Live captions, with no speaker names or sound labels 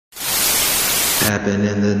Happened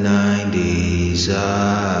in the 90s.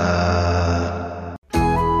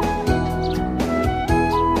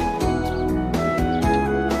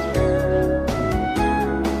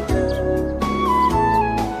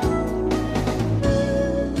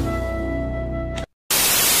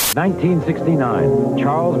 1969,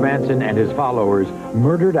 Charles Manson and his followers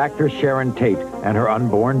murdered actress Sharon Tate and her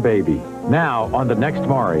unborn baby. Now, on the next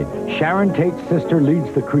Maury, Sharon Tate's sister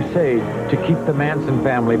leads the crusade to keep the Manson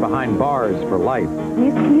family behind bars for life.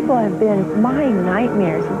 These people have been my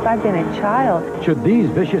nightmare since I've been a child. Should these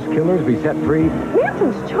vicious killers be set free?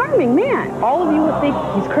 Manson's a charming man. All of you would think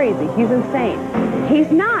he's crazy, he's insane.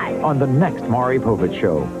 He's not. On the next Maury Povich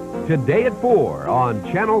Show. Today at 4 on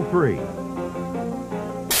Channel 3.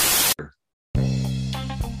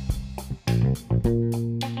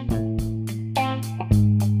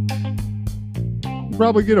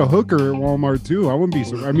 Probably get a hooker at Walmart too. I wouldn't be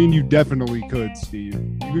so. I mean, you definitely could, Steve.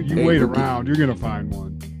 You Hey, wait we're around, you're gonna find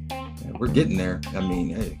one. Yeah, we're getting there. I mean,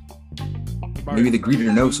 hey, maybe the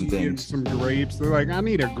greeter knows some things. Some grapes. They're like, I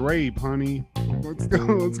need a grape, honey. Let's go.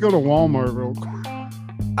 Let's go to Walmart real quick.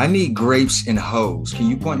 I need grapes and hoes. Can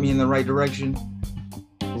you point me in the right direction?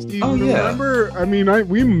 Steve, Oh, yeah. remember? I mean,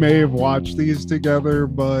 we may have watched these together,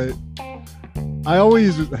 but I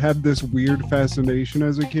always had this weird fascination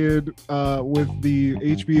as a kid with the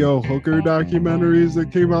HBO hooker documentaries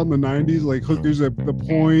that came out in the 90s, like Hookers at the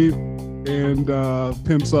Point and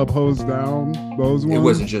Pimps Up, Hoes Down. Those ones. It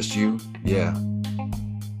wasn't just you. Yeah.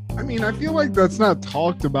 I mean, I feel like that's not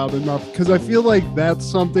talked about enough because I feel like that's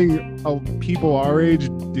something people our age,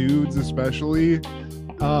 dudes especially,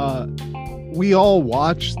 we all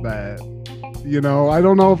watched that. You know, I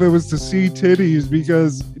don't know if it was to see titties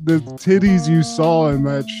because the titties you saw in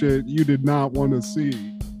that shit you did not want to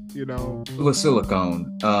see, you know. Full of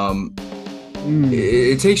silicone.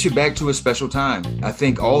 It takes you back to a special time. I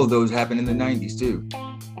think all of those happened in the 90s too.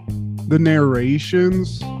 The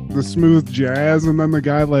narrations, the smooth jazz, and then the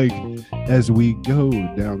guy like, as we go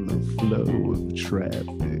down the flow of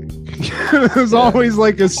traffic. There's always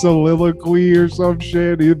like a soliloquy or some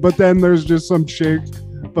shit, but then there's just some chick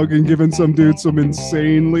fucking giving some dude some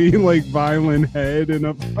insanely like violent head in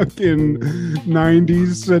a fucking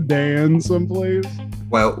 90s sedan someplace.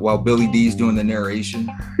 While Billy D's doing the narration.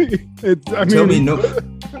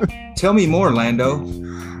 Tell me more, Lando.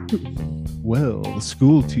 Well, the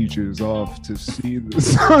school teacher's off to see the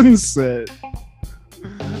sunset.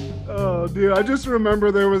 Oh, dude, I just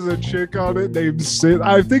remember there was a chick on it named Sid.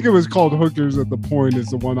 I think it was called Hookers at the Point is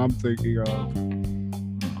the one I'm thinking of.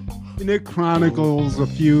 And it chronicles a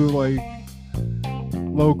few like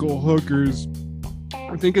local hookers.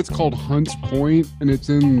 I think it's called Hunts Point, and it's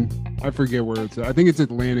in, I forget where it's at. I think it's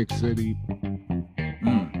Atlantic City.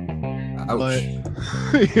 Ouch.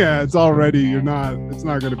 But yeah, it's already, it's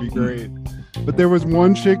not going to be great. But there was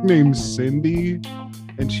one chick named Cindy,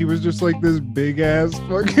 and she was just like this big ass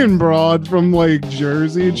fucking broad from like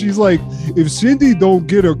Jersey. And she's like, if Cindy don't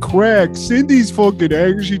get a crack, Cindy's fucking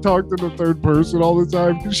angry. She talked in the third person all the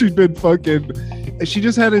time because she'd been fucking, she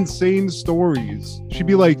just had insane stories. She'd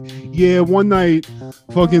be like, yeah, one night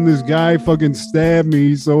fucking this guy fucking stabbed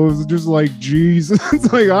me. So it was just like, geez.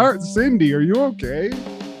 It's like, all right, Cindy, are you okay?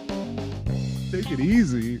 Take it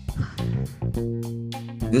easy.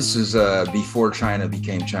 This is before China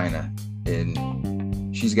became China,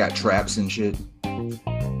 and she's got traps and shit. Oh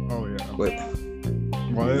yeah. What?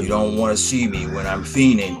 What? You don't want to see me when I'm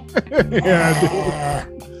fiending. Yeah,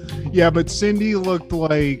 dude. Yeah, but Cindy looked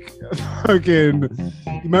like fucking.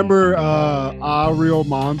 Remember Real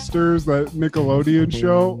Monsters, that Nickelodeon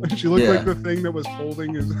show? She looked like the thing that was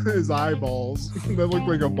holding his eyeballs. That looked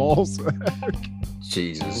like a ball sack.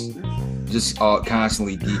 Jesus. Just all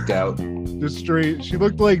constantly geeked out. Just straight. She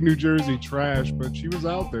looked like New Jersey trash, but she was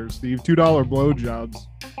out there, Steve. $2 blowjobs.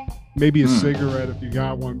 Maybe a cigarette if you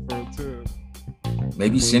got one for a tip.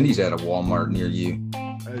 Maybe Cindy's at a Walmart near you.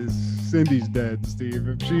 Cindy's dead, Steve.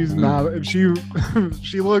 If she's not, if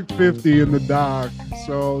she looked 50 in the doc,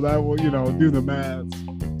 so that will, do the math.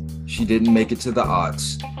 She didn't make it to the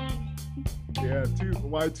aughts. Yeah,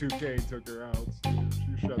 Y2K took her out.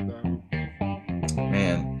 She shut down.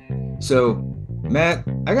 Man. So, Matt,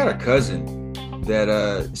 I got a cousin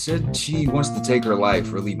that said she wants to take her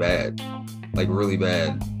life really bad. Like really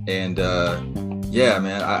bad. And yeah,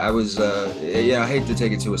 man, I was I hate to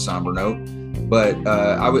take it to a somber note, but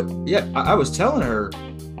I was telling her,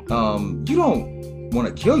 you don't want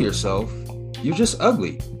to kill yourself. You're just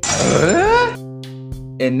ugly.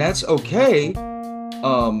 And that's okay.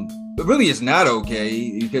 But really it's not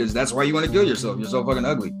okay because that's why you want to kill yourself. You're so fucking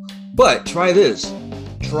ugly. But try this.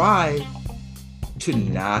 Try to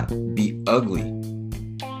not be ugly.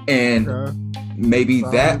 And maybe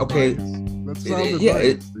that. Okay, That's sound yeah,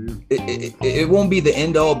 advice, dude. it won't be the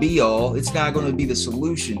end all be all. It's not going to be the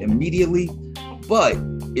solution immediately. But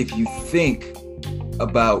if you think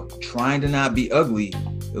about trying to not be ugly,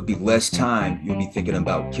 it'll be less time you'll be thinking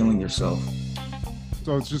about killing yourself.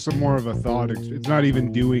 So it's just more of a thought. It's not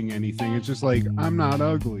even doing anything. It's just like, I'm not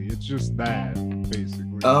ugly. It's just that,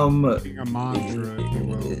 basically. Being a mantra, if you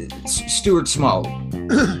will. Stuart Smalley.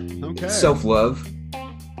 Okay. Self-love.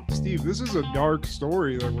 Steve, this is a dark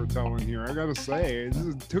story that we're telling here. I gotta say,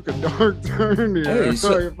 took a dark turn here. Hey,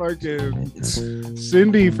 so, fucking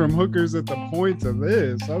Cindy from Hookers at the Point to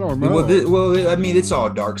this, I don't know. Well, I mean, it's all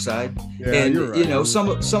dark side, yeah, and you're right. you know, some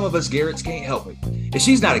of us Garretts can't help it. And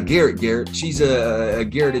she's not a Garrett. She's a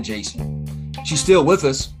Garrett adjacent. She's still with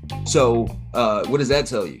us. So, what does that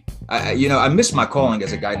tell you? I miss my calling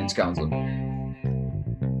as a guidance counselor.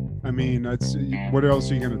 I mean, what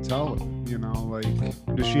else are you gonna tell her? You know, like,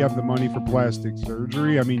 does she have the money for plastic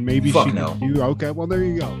surgery? I mean, maybe Fuck she no. do. Okay, well, there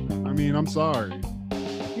you go. I mean, I'm sorry.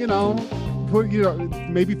 You know,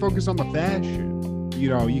 maybe focus on the fashion. You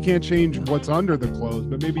know, you can't change what's under the clothes,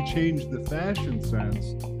 but maybe change the fashion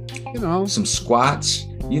sense. You know, some squats.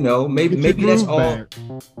 You know, maybe that's all. Back.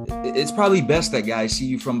 It's probably best that guys see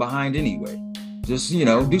you from behind anyway. Just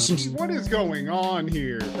do some. What is going on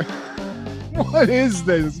here? What is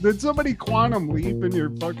this? Did somebody quantum leap in your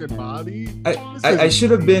fucking body? I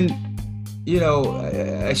should have been,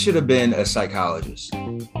 I should have been a psychologist.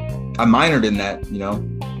 I minored in that,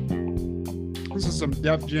 This is some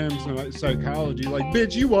Def Jam psychology. Like,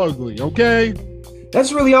 bitch, you ugly, okay?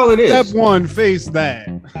 That's really all it is. Step one, face that.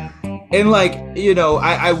 And like,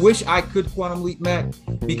 I wish I could quantum leap, Matt,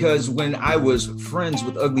 because when I was friends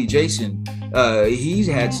with Ugly Jason, he's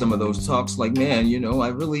had some of those talks like, man, I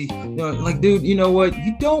really, like, dude, you know what?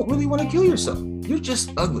 You don't really want to kill yourself. You're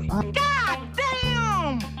just ugly. God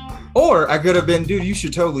damn! Or I could have been, dude, you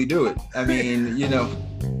should totally do it. I mean,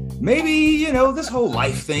 maybe, this whole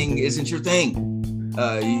life thing isn't your thing.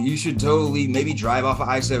 You should totally maybe drive off of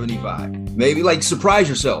I-75. Maybe like surprise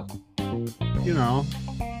yourself.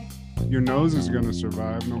 Your nose is going to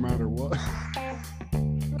survive no matter what.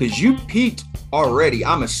 Because you peaked already,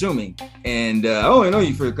 I'm assuming. And I only know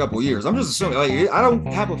you for a couple of years. I'm just assuming. Like, I don't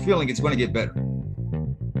have a feeling it's going to get better.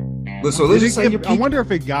 So let's just say you peaked. I wonder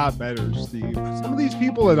if it got better, Steve. Some of these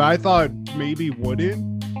people that I thought maybe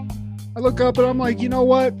wouldn't, I look up and I'm like, you know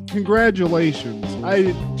what? Congratulations.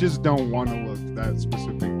 I just don't want to look that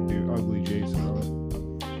specific dude, Ugly Jason.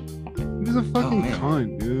 He's a fucking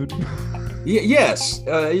cunt, dude. Yes,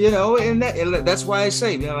 and that's why I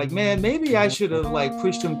say, like, man, maybe I should have like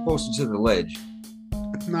pushed him closer to the ledge.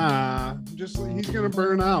 Nah, just he's gonna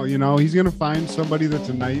burn out. He's gonna find somebody that's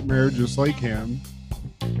a nightmare just like him,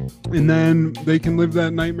 and then they can live that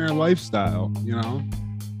nightmare lifestyle.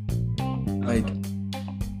 Like,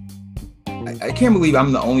 I can't believe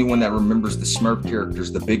I'm the only one that remembers the Smurf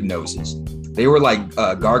characters, the Big Noses. They were like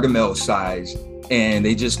Gargamel size. And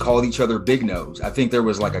they just called each other Big Nose. I think there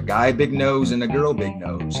was like a guy Big Nose and a girl Big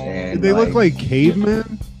Nose. And did they look like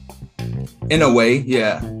cavemen? In a way,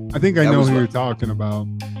 yeah. I think I know who you're talking about.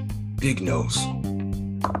 Big Nose.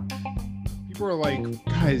 People are like,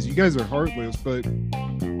 guys, you guys are heartless, but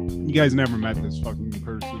you guys never met this fucking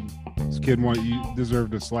person. This kid you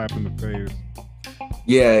deserve a slap in the face.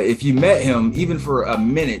 Yeah, if you met him, even for a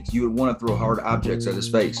minute, you would want to throw hard objects at his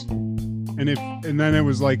face. And then it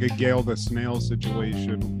was like a Gale the Snail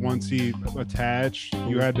situation. Once he attached,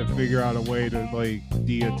 you had to figure out a way to like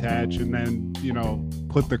detach and then,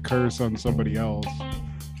 put the curse on somebody else.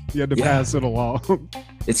 You had to pass it along.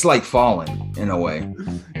 It's like Fallen in a way.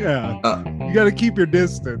 Yeah. You got to keep your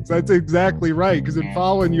distance. That's exactly right. Because in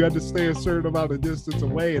Fallen, you had to stay a certain amount of distance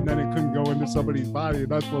away and then it couldn't go into somebody's body. And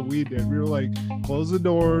that's what we did. We were like, close the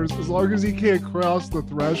doors. As long as he can't cross the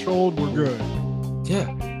threshold, we're good.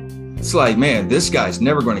 Yeah. It's like, man, this guy's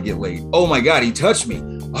never going to get laid. Oh my God, he touched me.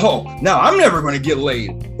 Oh, now I'm never going to get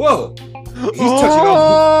laid. Whoa. He's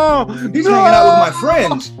touching He's hanging out with my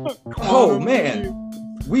friends. Oh man,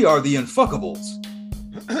 we are the unfuckables.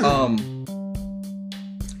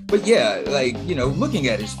 But yeah, like, looking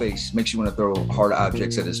at his face makes you want to throw hard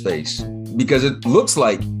objects at his face because it looks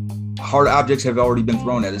like hard objects have already been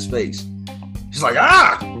thrown at his face. He's like,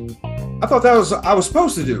 I thought that was I was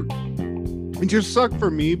supposed to do. It just sucked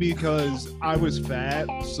for me because I was fat.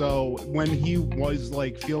 So when he was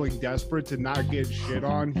like feeling desperate to not get shit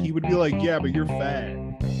on, he would be like, yeah, but you're fat.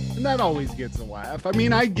 And that always gets a laugh. I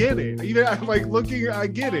mean, I get it. I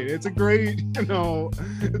get it. It's a great,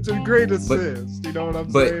 it's a great assist. You know what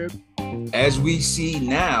I'm saying? As we see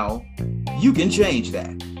now, you can change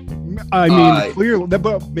that. I mean, clearly,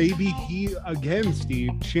 but maybe he again,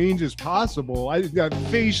 Steve. Change is possible.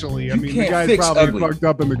 Facially, I mean, the guy's probably ugly. fucked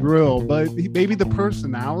up in the grill, but maybe the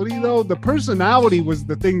personality, though. The personality was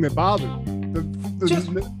the thing that bothered me.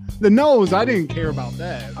 The nose, I didn't care about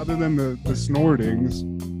that, other than the snortings.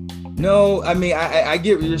 No, I mean, I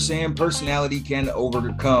get what you're saying. Personality can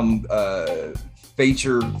overcome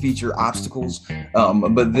feature obstacles,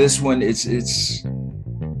 but this one, it's a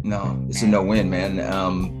no-win, man.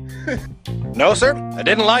 No, sir, I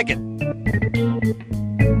didn't like it.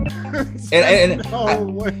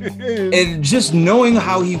 And just knowing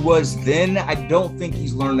how he was then, I don't think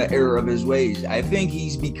he's learned the error of his ways. I think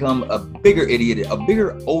he's become a bigger idiot, a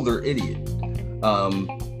bigger, older idiot.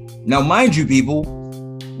 Now, mind you, people,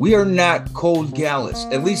 we are not cold callous,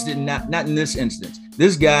 at least not in this instance.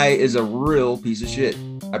 This guy is a real piece of shit.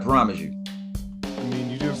 I promise you. I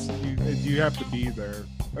mean, you have to be there.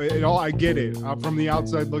 I get it. From the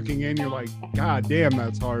outside looking in, you're like, God damn,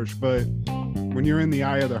 that's harsh. But when you're in the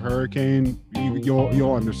eye of the hurricane,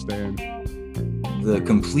 you'll understand. The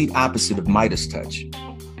complete opposite of Midas touch.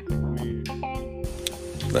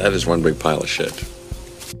 That is one big pile of shit.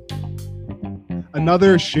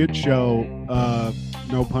 Another shit show,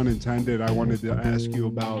 no pun intended, I wanted to ask you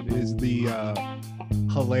about is the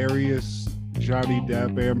hilarious Johnny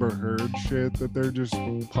Depp, Amber Heard shit that they're just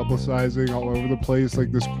publicizing all over the place,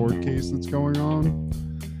 like this court case that's going on.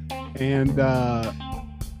 And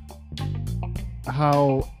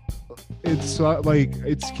how it's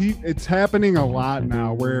it's happening a lot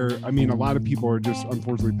now where, I mean, a lot of people are just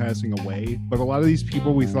unfortunately passing away, but a lot of these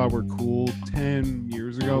people we thought were cool 10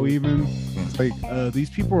 years ago even, it's like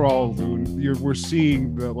these people are all we're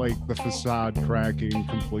seeing the facade cracking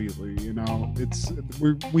completely, you know.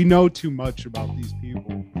 We know too much about these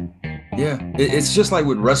people. Yeah, it's just like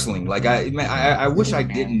with wrestling. Like I wish I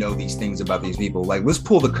didn't know these things about these people. Like, let's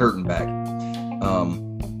pull the curtain back.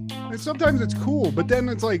 And sometimes it's cool, but then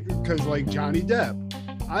it's like, because like Johnny Depp,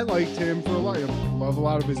 I liked him for a lot. I love a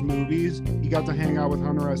lot of his movies. He got to hang out with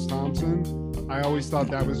Hunter S. Thompson. I always thought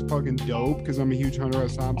that was fucking dope because I'm a huge Hunter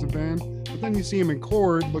S. Thompson fan. But then you see him in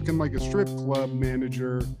court looking like a strip club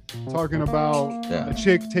manager, talking about a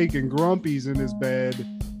chick taking grumpies in his bed.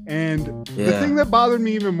 And the thing that bothered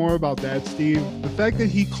me even more about that, Steve, the fact that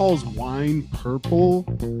he calls wine purple,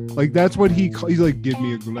 like that's what he's like, give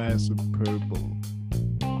me a glass of purple.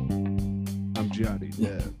 I'm Johnny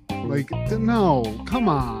Depp. Like, no, come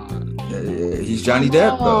on. He's Johnny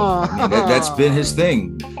Depp, though. I mean, that's been his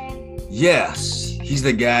thing. Yes, he's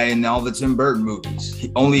the guy in all the Tim Burton movies.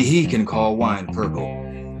 Only he can call wine purple.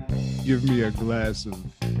 Give me a glass of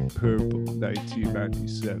purple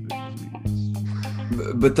 1997, please.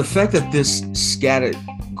 But the fact that this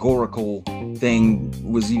categorical thing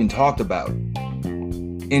was even talked about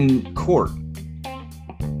in court,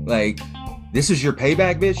 like, this is your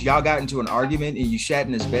payback, bitch. Y'all got into an argument and you shat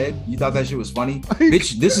in his bed. You thought that shit was funny?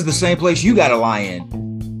 Bitch, this is the same place you gotta lie in.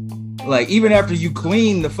 Like, even after you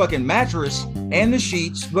clean the fucking mattress and the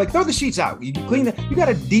sheets, like, throw the sheets out. You clean it, you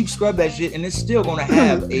gotta deep scrub that shit and it's still gonna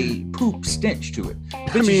have a poop stench to it.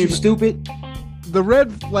 Bitch, I mean, you stupid. The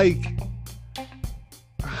red, like,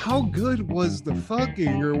 how good was the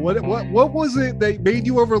fucking, or what was it that made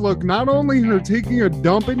you overlook not only her taking a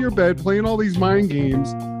dump in your bed, playing all these mind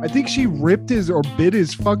games, I think she ripped his or bit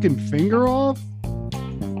his fucking finger off?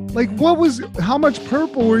 Like, how much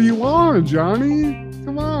purple were you on, Johnny?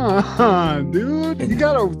 Come on, dude. You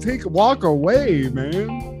gotta walk away,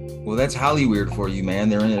 man. Well, that's Hollywood for you, man.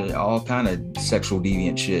 They're in all kind of sexual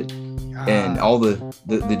deviant shit. God. And all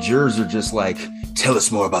the jurors are just like, tell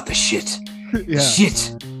us more about the shit. Yeah.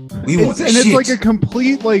 Shit. It's like a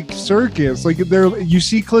complete like circus. Like you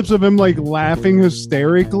see clips of him like laughing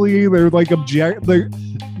hysterically. They're like the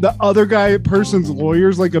other person's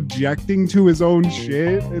lawyers like objecting to his own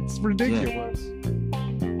shit. It's ridiculous. Yeah.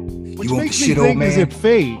 Which makes me think, is it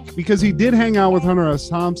fake? Because he did hang out with Hunter S.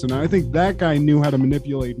 Thompson. I think that guy knew how to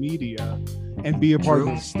manipulate media and be a part of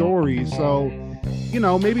the story. So, you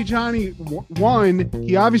know, maybe Johnny, one,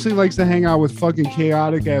 he obviously likes to hang out with fucking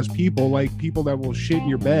chaotic ass people, like people that will shit in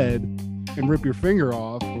your bed and rip your finger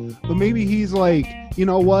off. But maybe he's like, you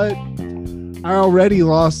know what? I already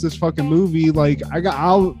lost this fucking movie. Like,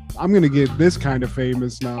 I'm gonna get this kind of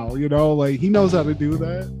famous now. You know, like he knows how to do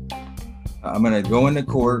that. I'm gonna go into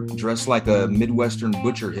court dressed like a Midwestern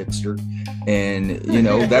butcher hipster, and you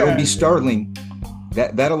know that'll be startling.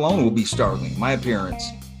 That alone will be startling. My appearance.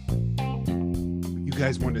 You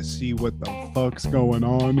guys want to see what the fuck's going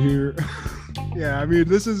on here? Yeah, I mean,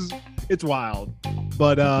 it's wild.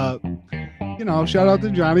 But, you know, shout out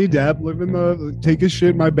to Johnny Depp living the take a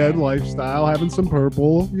shit in my bed lifestyle, having some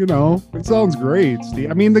purple. You know, it sounds great,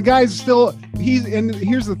 Steve. I mean, the guy's still and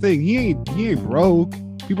here's the thing, he ain't broke.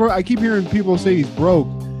 I keep hearing people say he's broke.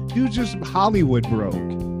 Dude's just Hollywood broke.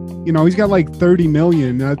 You know, he's got like 30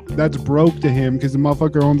 million. That's broke to him because the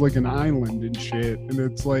motherfucker owns like an island and shit. And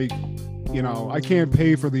it's like, you know, I can't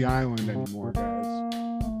pay for the island anymore, guys.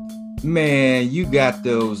 Man, you got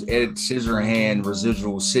those Ed Scissorhand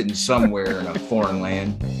residuals sitting somewhere in a foreign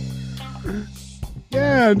land.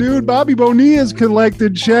 Yeah, dude, Bobby Bonilla's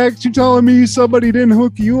collected checks. You telling me somebody didn't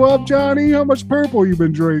hook you up, Johnny? How much purple you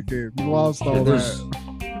been drinking? You lost all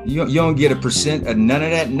that. You don't get a percent of none of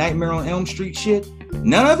that Nightmare on Elm Street shit?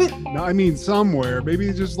 None of it? No, I mean somewhere.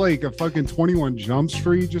 Maybe just like a fucking 21 Jump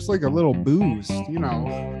Street, just like a little boost, you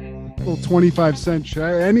know. Little 25-cent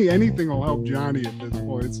check. Anything will help Johnny at this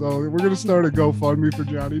point. So we're gonna start a GoFundMe for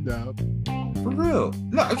Johnny Depp. For real?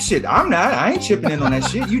 No shit. I'm not. I ain't chipping in on that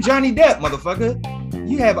shit. You Johnny Depp, motherfucker.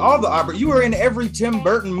 You have all the opera. You were in every Tim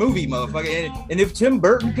Burton movie, motherfucker. And if Tim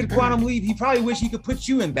Burton could quantum leap, he probably wish he could put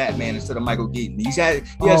you in Batman instead of Michael Keaton. He has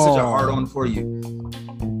such a hard on for you.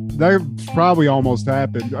 That probably almost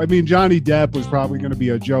happened. I mean, Johnny Depp was probably going to be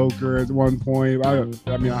a Joker at one point. I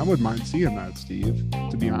mean, I wouldn't mind seeing that, Steve,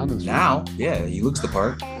 to be honest. Now, yeah, he looks the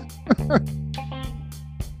part.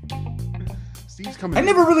 Steve's coming. I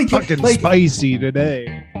never really fucking spicy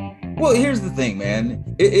today. Well, here's the thing,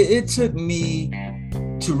 man. It took me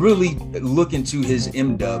to really look into his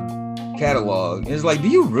M-Dub catalog. It's like, do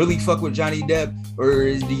you really fuck with Johnny Depp, or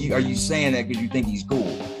are you saying that because you think he's cool?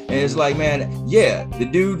 And it's like, man, yeah, the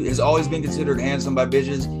dude has always been considered handsome by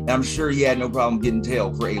bitches, and I'm sure he had no problem getting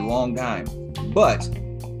tail for a long time. But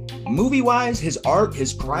movie-wise, his art,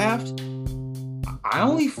 his craft, I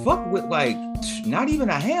only fuck with like not even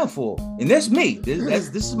a handful. And that's me.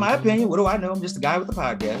 This is my opinion. What do I know? I'm just a guy with a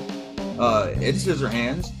podcast. Ed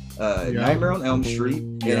Scissorhands, Nightmare on Elm Street.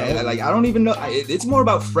 And I don't even know. It's more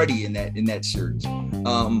about Freddy in that series.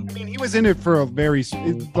 I mean, he was in it for a very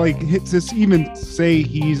to even say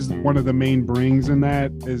he's one of the main brings in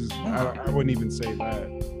that is I wouldn't even say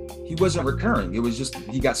that. He wasn't recurring. It was just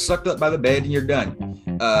he got sucked up by the bed and you're done.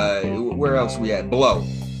 Where else we at? Blow.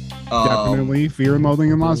 Definitely Fear and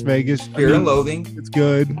Loathing in Las Vegas. Fear and Loathing. It's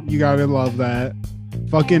good. You gotta love that.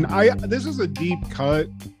 This is a deep cut.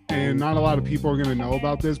 And not a lot of people are going to know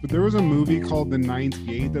about this, but there was a movie called The Ninth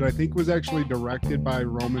Gate that I think was actually directed by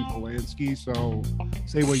Roman Polanski. So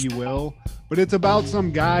say what you will, but it's about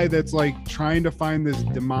some guy that's like trying to find this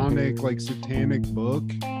demonic, like satanic book.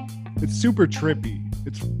 It's super trippy.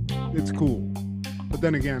 It's cool. But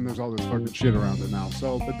then again, there's all this fucking shit around it now.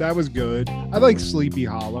 So, but that was good. I like Sleepy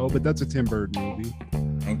Hollow, but that's a Tim Burton movie.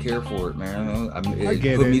 And care for it, man. I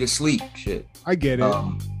get put it. me to sleep. Shit. I get it.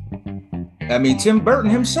 I mean, Tim Burton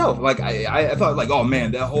himself, like I thought, like, oh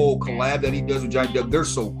man, that whole collab that he does with Johnny Depp, they're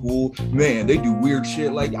so cool, man. They do weird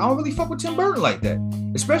shit. Like, I don't really fuck with Tim Burton like that,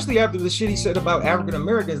 especially after the shit he said about African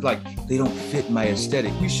Americans. Like, they don't fit my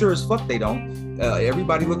aesthetic. You sure as fuck they don't.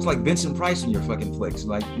 Everybody looks like Vincent Price in your fucking flicks.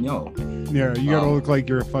 Like, yo. Yeah, you gotta look like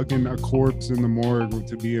you're a corpse in the morgue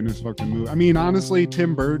to be in his fucking movie. I mean, honestly,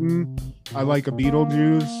 Tim Burton, I like a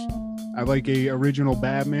Beetlejuice. I like a original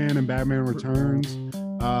Batman and Batman Returns.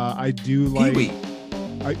 I do like.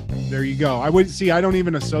 There you go. I don't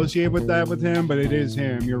even associate with that with him, but it is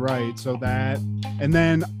him. You're right. So that, and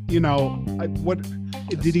then what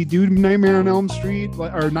did he do? Nightmare on Elm Street,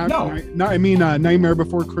 or not? No. I mean, Nightmare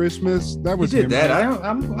Before Christmas. That was he did him, that. right?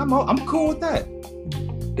 I'm cool with that.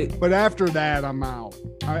 But after that, I'm out.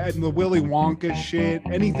 And the Willy Wonka shit,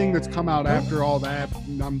 anything that's come out after all that,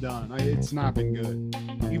 I'm done. It's not been good.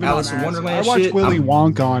 Even Alice in Wonderland. I watched Willy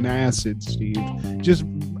Wonka on acid, Steve. Just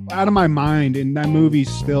out of my mind. In that movie,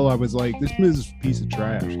 still, I was like, this is a piece of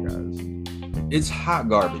trash, guys. It's hot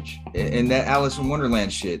garbage. And that Alice in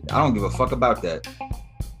Wonderland shit, I don't give a fuck about that.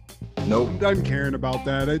 Nope. I'm done caring about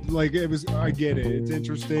that. I get it. It's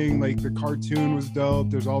interesting. Like, the cartoon was dope.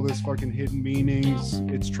 There's all this fucking hidden meanings.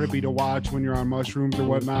 It's trippy to watch when you're on mushrooms or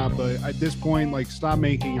whatnot. But at this point, like, stop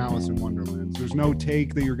making Alice in Wonderland. There's no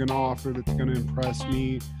take that you're going to offer that's going to impress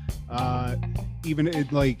me.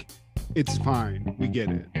 It's fine. We get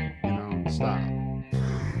it. Stop.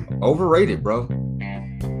 Overrated, bro.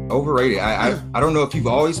 Overrated. I don't know if you've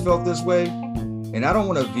always felt this way. And I don't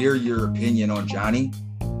want to veer your opinion on Johnny.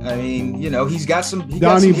 I mean, he's got some.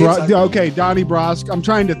 Donnie Brasco. I'm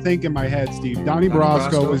trying to think in my head, Steve. Donnie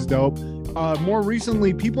Brasco was dope. More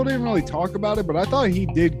recently, people didn't really talk about it, but I thought he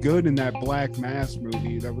did good in that Black Mass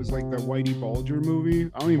movie. That was like the Whitey Bulger movie.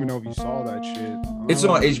 I don't even know if you saw that shit. It's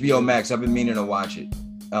on HBO Max. I've been meaning to watch it.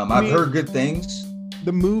 I've heard good things.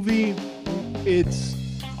 The movie,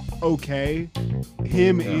 okay.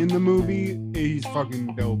 Him in the movie, he's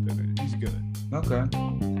fucking dope in it. He's good. Okay.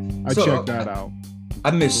 I checked that out.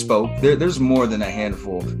 I misspoke. There's more than a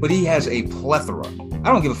handful, but he has a plethora.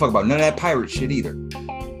 I don't give a fuck about none of that pirate shit either.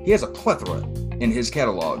 He has a plethora in his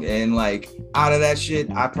catalog, and like out of that shit,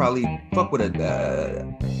 I probably fuck with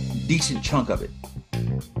a decent chunk of it.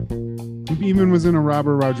 He even was in a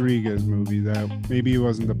Robert Rodriguez movie that maybe it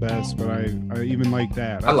wasn't the best, but I even like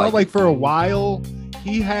that. I felt like for a while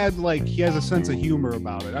he has a sense of humor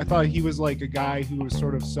about it. I thought he was like a guy who was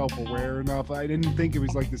sort of self-aware enough. I didn't think it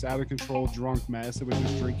was like this out of control drunk mess. It was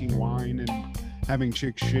just drinking wine and having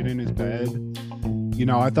chicks shit in his bed. You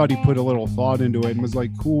know, I thought he put a little thought into it and was like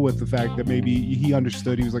cool with the fact that maybe he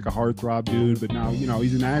understood he was like a heartthrob dude, but now, you know,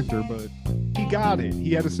 he's an actor, but he got it.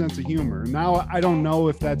 He had a sense of humor. Now, I don't know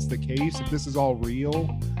if that's the case, if this is all real.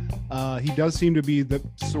 He does seem to be the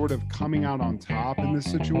sort of coming out on top in this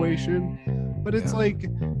situation, but it's like,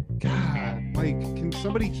 God, like, can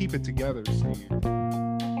somebody keep it together, Steve?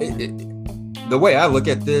 The way I look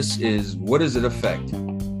at this is, what does it affect?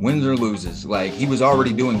 Wins or loses? Like, he was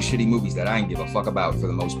already doing shitty movies that I didn't give a fuck about for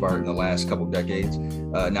the most part in the last couple decades.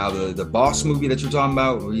 Now the Boss movie that you're talking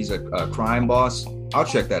about, where he's a crime boss, I'll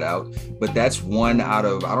check that out. But that's one out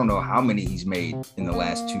of, I don't know how many he's made in the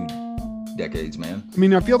last 2 decades, man. I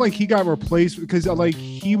mean, I feel like he got replaced because like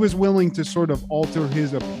he was willing to sort of alter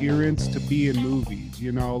his appearance to be in movies,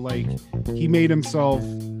 you know, like he made himself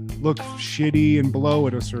look shitty and blow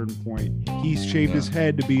at a certain point. He shaved his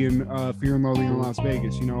head to be in Fear and Loathing in Las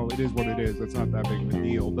Vegas. You know, it is what it is. That's not that big of a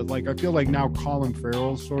deal. But like, I feel like now Colin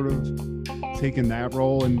Farrell's sort of taken that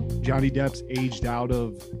role, and Johnny Depp's aged out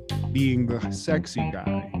of being the sexy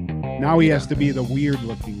guy. Now he has to be the weird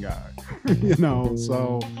looking guy. You know,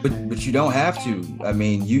 so but you don't have to. I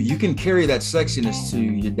mean, you can carry that sexiness to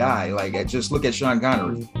you die. Like, just look at Sean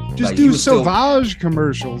Connery. Just like, do Sauvage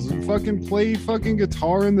commercials and fucking play fucking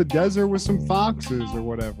guitar in the desert with some foxes or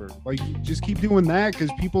whatever. Like, just keep doing that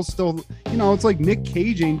because people still, you know, it's like Nick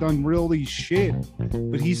Cage ain't done really shit,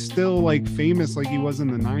 but he's still like famous like he was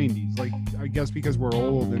in the 90s. Like, I guess because we're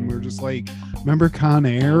old and we're just like, remember Con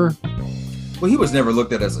Air? Well, he was never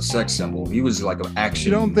looked at as a sex symbol. He was like an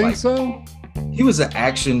action. You don't think so? He was an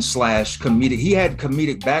action / comedic. He had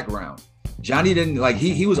comedic background. Johnny didn't like,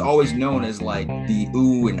 he was always known as like the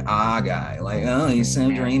ooh and ah guy. Like, oh, he's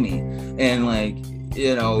so dreamy. And like,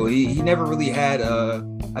 you know, he never really had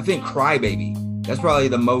I think Crybaby. That's probably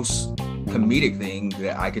the most comedic thing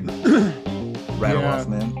that I could rattle off,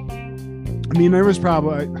 man. I mean, there was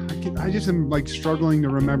probably, I just am like struggling to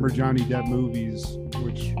remember Johnny Depp movies,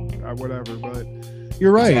 which whatever, but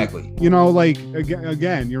you're right. Exactly. You know, like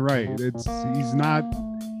again, you're right. He's not,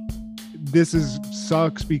 this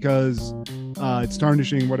sucks because it's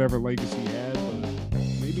tarnishing whatever legacy he had, but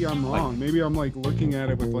maybe I'm wrong. Maybe I'm like looking at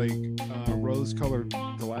it with like rose-colored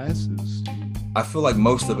glasses. I feel like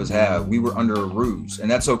most of us have. We were under a ruse, and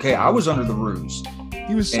that's okay. I was under the ruse.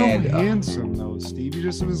 He was so handsome though, Steve. He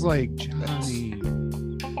just was like, Johnny.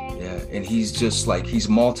 Yeah, and he's just like, he's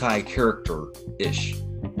multi-character-ish.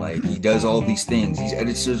 Like, he does all these things. He's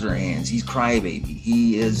Edward Scissorhands. He's Crybaby.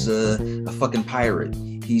 He is a fucking pirate.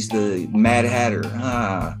 He's the Mad Hatter.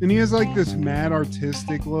 And he has like this mad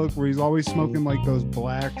artistic look where he's always smoking like those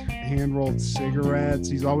black hand-rolled cigarettes.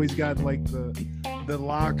 He's always got like the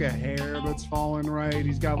lock of hair that's falling right.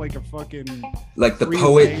 He's got like a fucking like the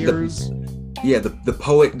poet. The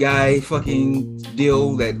poet guy fucking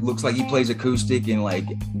deal that looks like he plays acoustic and like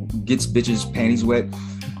gets bitches' panties wet.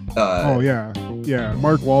 Yeah,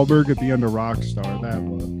 Mark Wahlberg at the end of Rockstar. That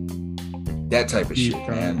look, that type of shit,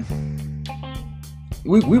 man.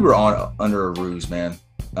 We were under a ruse, man.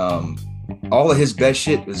 All of his best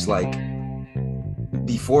shit was like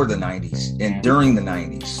before the 90s and during the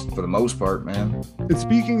 90s for the most part, man. And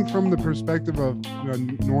speaking from the perspective of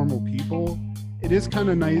normal people, it is kind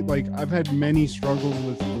of nice. Like, I've had many struggles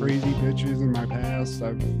with crazy bitches in my past.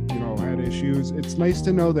 I've, had issues. It's nice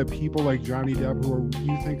to know that people like Johnny Depp, who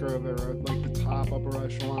you think are like the top upper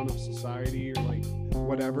echelon of society or like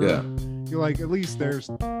whatever. Yeah. You're like, at least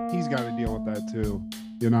he's got to deal with that too,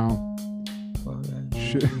 Well,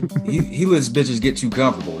 shit. he lets bitches get too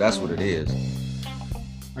comfortable. That's what it is.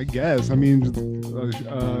 I guess. I mean,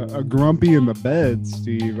 a grumpy in the bed,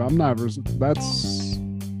 Steve. We're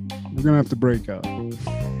gonna have to break up.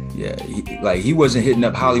 Yeah, he wasn't hitting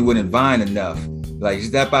up Hollywood and Vine enough. Like,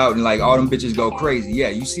 step out and like all them bitches go crazy. Yeah,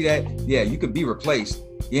 you see that? Yeah, you could be replaced.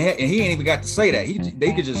 Yeah, and he ain't even got to say that.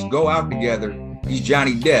 They could just go out together. He's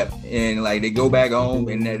Johnny Depp, and like they go back home,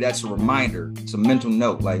 and that's a reminder. It's a mental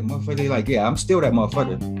note. Like, motherfucker, like, yeah, I'm still that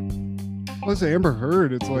motherfucker. Plus, Amber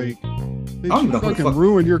Heard, it's like I don't even know who the fucking fuck.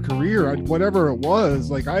 ruined your career. Whatever it was,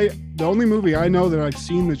 like the only movie I know that I've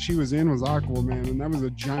seen that she was in was Aquaman, and that was a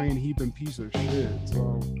giant heaping piece of shit.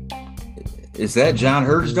 So Is that John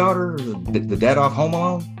Hurt's daughter, the dad off Home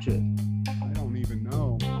Alone? Shit. I don't even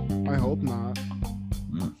know. I hope not. I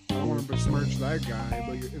don't want to besmirch that guy,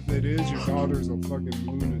 but if it is, your daughter's a fucking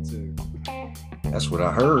lunatic. That's what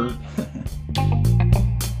I heard.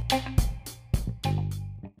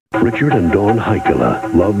 Richard and Dawn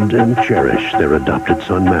Heikela loved and cherished their adopted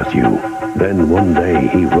son Matthew. Then one day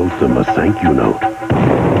he wrote them a thank you note.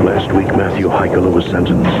 Last week Matthew Heikela was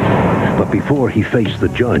sentenced, but before he faced the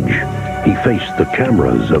judge, he faced the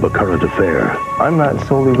cameras of a current affair. I'm not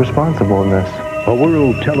solely responsible in this. A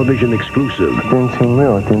world television exclusive. It didn't seem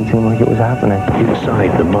real. It didn't seem like it was happening.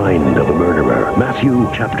 Inside the mind of a murderer. Matthew,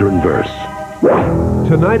 chapter and verse.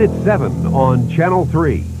 Tonight at 7 on Channel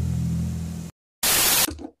 3.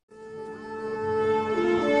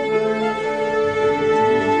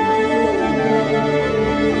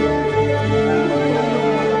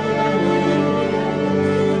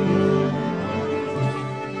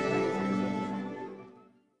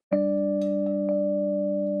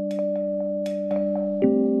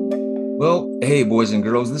 Well, hey, boys and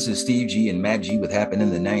girls, this is Steve G and Matt G with Happen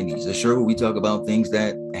in the 90s, a show where we talk about things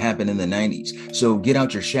that happen in the 90s. So get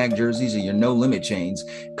out your Shaq jerseys and your No Limit chains,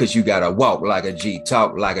 because you got to walk like a G,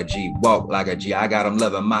 talk like a G, walk like a G. I got them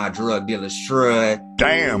loving my drug dealer strut.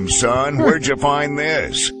 Damn, son, where'd you find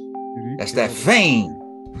this? That's that fame.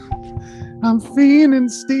 I'm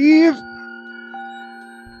fiending, Steve.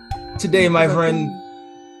 Today, my friend,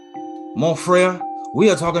 mon frere,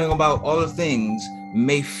 we are talking about all the things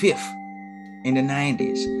May 5th in the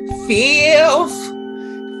 90s. Filth.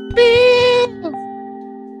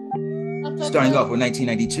 Starting off with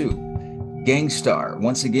 1992, Gangstar,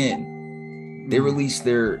 once again, they released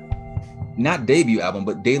their, not debut album,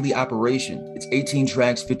 but Daily Operation. It's 18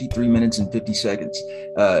 tracks, 53 minutes and 50 seconds.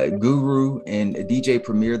 Guru and DJ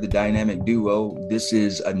Premier, the dynamic duo. This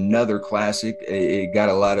is another classic. It got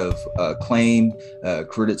a lot of acclaim. The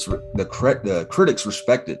critics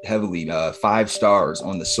respect it heavily. 5 stars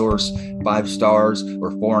on the source, 5 stars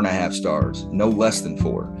or 4.5 stars, no less than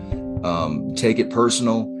 4. Take It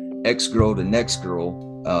Personal, X Girl to Next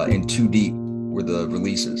Girl, and Too Deep were the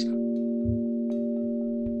releases.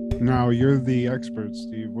 Now you're the expert,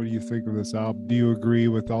 Steve. What do you think of this album? Do you agree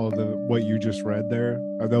with all of what you just read there?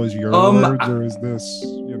 Are those your words, or is this,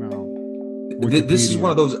 This is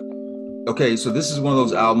one of those. Okay, so this is one of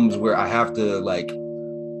those albums where I have to like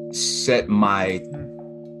set myself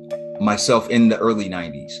in the early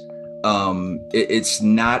 90s. It's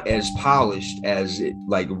not as polished as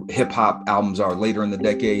like hip hop albums are later in the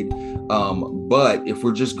decade. But if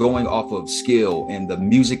we're just going off of skill and the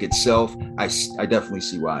music itself, I definitely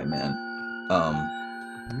see why, man.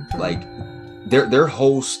 Okay. Like their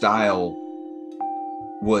whole style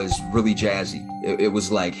was really jazzy. It was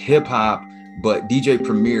like hip hop, but DJ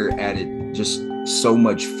Premier added just so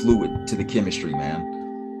much fluid to the chemistry, man.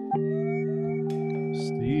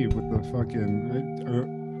 Steve, with the fucking,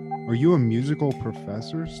 are you a musical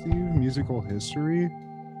professor, Steve? Musical history?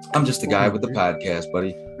 I'm just a guy with the podcast,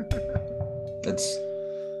 buddy.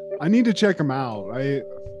 I need to check them out.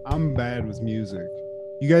 I'm bad with music.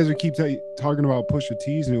 You guys are keep talking about Pusha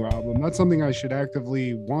T's new album. That's something I should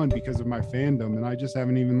actively want because of my fandom, and I just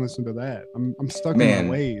haven't even listened to that. I'm stuck in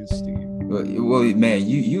my ways, Steve. Well, man,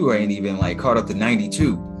 you ain't even like caught up to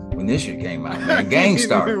 92 when this shit came out, man.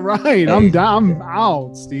 Gangstar. Right. Hey. I'm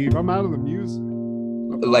out, Steve. I'm out of the music.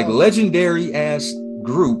 Like legendary ass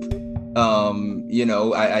group.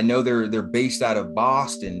 I know they're based out of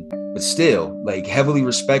Boston, but still, like heavily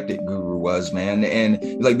respected Guru was, man.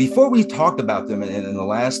 And like before we talked about them in the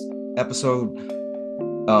last episode,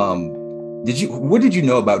 what did you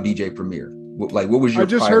know about DJ Premier? Like, what was your? I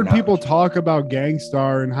just heard people talk about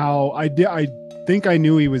Gangstar and how I think I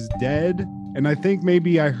knew he was dead, and I think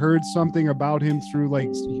maybe I heard something about him through like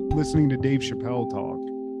listening to Dave Chappelle talk.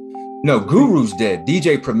 No, Guru's dead.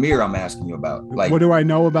 DJ Premier, I'm asking you about. Like, what do I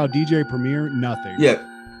know about DJ Premier? Nothing. Yeah.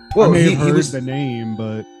 Well, I may have heard the name,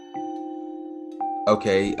 but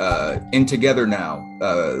okay. In Together Now,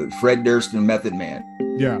 Fred Durst and Method Man.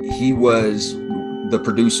 Yeah, he was the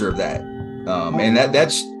producer of that. And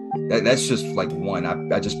that's just like one.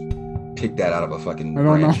 I just picked that out of a fucking. I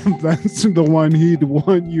don't branch. know if that's the one he'd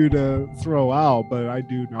want you to throw out, but I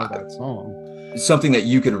do know that song. Something that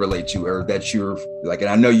you could relate to, or that you're like, and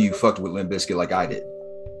I know you fucked with Limp Bizkit like I did.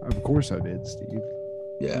 Of course I did, Steve.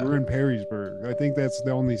 Yeah. We're in Perrysburg. I think that's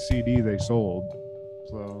the only CD they sold.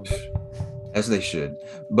 So As they should.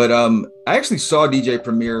 But I actually saw DJ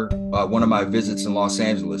Premier one of my visits in Los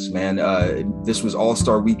Angeles, man. This was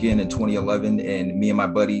All-Star Weekend in 2011, and me and my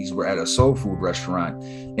buddies were at a soul food restaurant.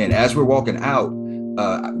 And as we're walking out,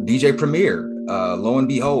 DJ Premier, lo and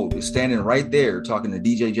behold, is standing right there talking to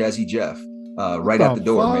DJ Jazzy Jeff right at the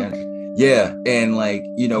door, man. Yeah, and like,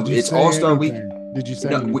 you know, it's All-Star Week. Did you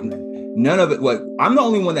say anything? None of it. Like, I'm the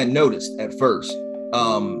only one that noticed at first.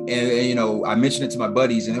 And you know, I mentioned it to my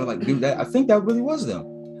buddies, and they were like, "Dude, I think that really was them."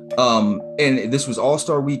 And this was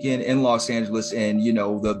All-Star Weekend in Los Angeles, and you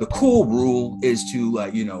know, the cool rule is to,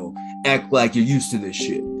 like, you know, act like you're used to this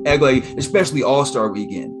shit. Act like, especially All-Star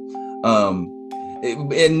Weekend.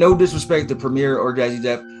 And no disrespect to Premier or Jazzy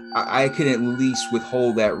Jeff, I can at least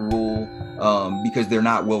withhold that rule because they're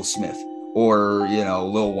not Will Smith or, you know,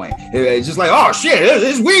 Lil Wayne. It's just like, oh shit,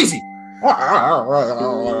 it's Weezy.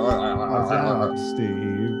 Steve.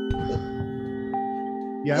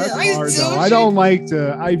 Yeah, that's hard though. I don't like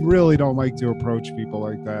to. I really don't like to approach people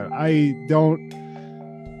like that. I don't.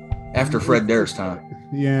 After Fred Durst time.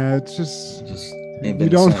 Yeah, it's just you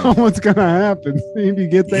don't know what's gonna happen. Maybe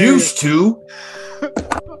get there. Used to.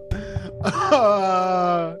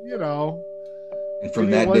 You know. And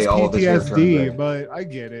from that day, all of this PTSD, but I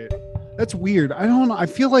get it. That's weird. I don't know. I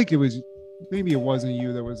feel like it was. Maybe it wasn't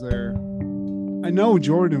you that was there. I know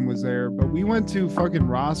Jordan was there, but we went to fucking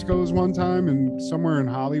Roscoe's one time and somewhere in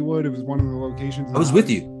Hollywood. It was one of the locations. I was with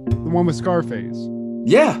you. The one with Scarface.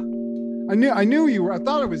 Yeah. I knew you were. I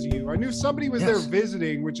thought it was you. I knew somebody was there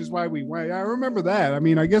visiting, which is why we went. I remember that. I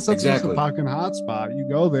mean, I guess that's just a fucking hotspot. You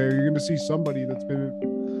go there, you're going to see somebody that's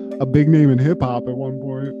been a big name in hip hop at one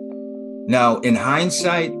point. Now, in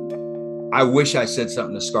hindsight, I wish I said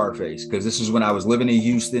something to Scarface, because this is when I was living in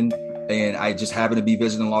Houston. And I just happened to be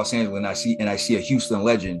visiting Los Angeles, and I see a Houston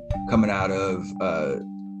legend coming out of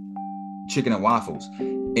Chicken and Waffles,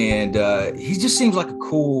 and he just seems like a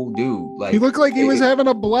cool dude. Like, he looked like he was having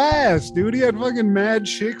a blast, dude. He had fucking mad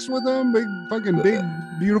chicks with him, big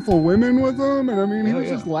beautiful women with him, and I mean, he was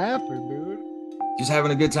just laughing, dude. Just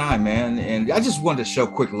having a good time, man. And I just wanted to show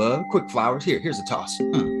quick love, quick flowers. Here's a toss.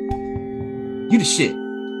 You the shit.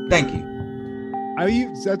 Thank you.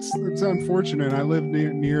 It's unfortunate. I lived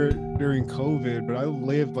near it during COVID, but I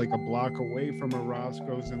lived like a block away from a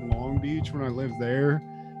Roscoe's in Long Beach when I lived there,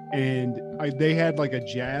 and they had like a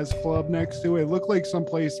jazz club next to it. It looked like some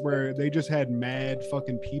place where they just had mad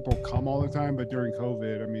fucking people come all the time, but during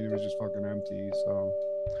COVID, I mean, it was just fucking empty. So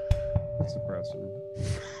that's depressing.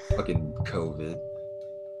 Fucking COVID.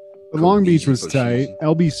 But Long Beach was tight.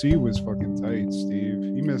 LBC was fucking tight, Steve.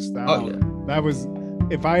 You missed out. Oh, yeah. That was.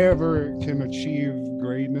 If I ever can achieve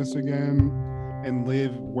greatness again and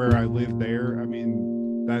live where I lived there, I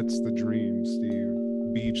mean, that's the dream, Steve.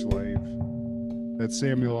 Beach life. That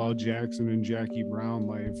Samuel L. Jackson and Jackie Brown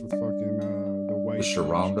life with fucking the white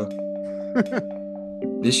Sharonda.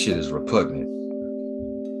 This shit is repugnant.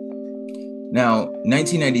 Now,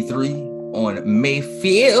 1993, on May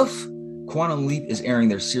 5th, Quantum Leap is airing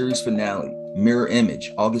their series finale, Mirror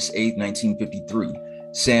Image, August 8th, 1953.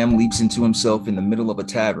 Sam leaps into himself in the middle of a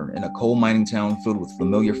tavern in a coal mining town filled with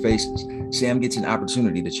familiar faces. Sam gets an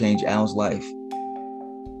opportunity to change Al's life.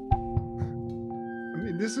 I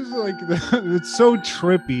mean, this is like, it's so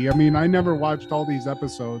trippy. I mean, I never watched all these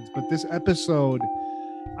episodes, but this episode,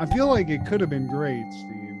 I feel like it could have been great,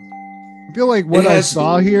 Steve. I feel like what I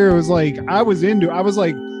saw here, it was like, I was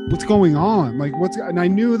like, what's going on? Like, and I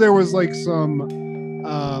knew there was like some,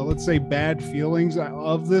 let's say, bad feelings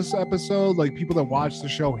of this episode. Like, people that watched the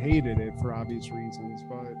show hated it for obvious reasons,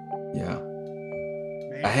 but yeah,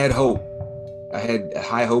 man. I had hope. I had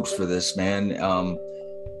high hopes for this, man.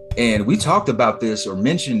 And we talked about this or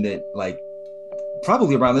mentioned it like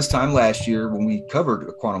probably around this time last year when we covered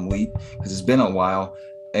Quantum Leap, because it's been a while,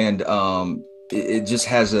 and it just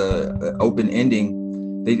has a open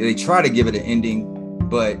ending. They try to give it an ending,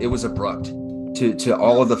 but it was abrupt. To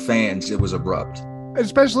all of the fans, it was abrupt.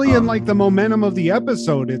 Especially in like the momentum of the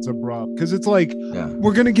episode, it's abrupt, because it's like,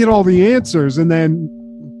 we're gonna get all the answers, and then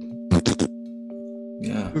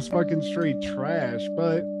it's fucking straight trash.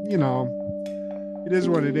 But you know, it is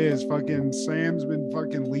what it is. Fucking Sam's been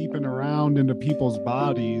fucking leaping around into people's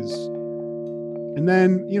bodies, and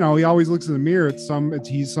then, you know, he always looks in the mirror.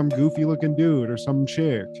 He's some goofy looking dude or some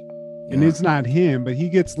chick, and it's not him, but he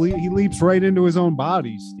leaps right into his own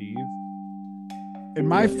body, Steve. And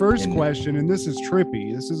my first question, and this is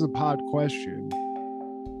trippy, this is a pod question.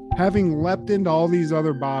 Having leapt into all these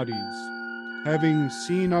other bodies, having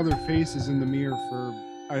seen other faces in the mirror for,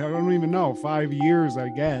 I don't even know, 5 years, I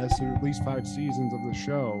guess, or at least 5 seasons of the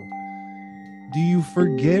show, do you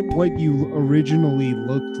forget what you originally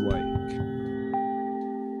looked like?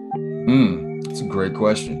 That's a great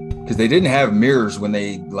question, because they didn't have mirrors when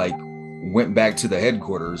they like went back to the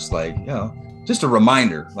headquarters. Like, you know, just a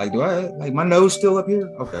reminder. Like, do I like my nose still up here?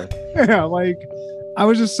 Okay. Yeah, like I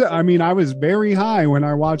was very high when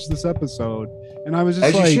I watched this episode, and I was just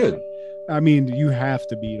as like, you should. I mean, you have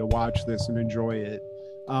to be to watch this and enjoy it.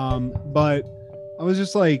 But I was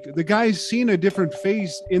just like, the guy's seen a different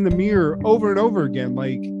face in the mirror over and over again.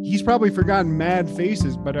 Like, he's probably forgotten mad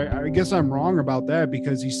faces, but I guess I'm wrong about that,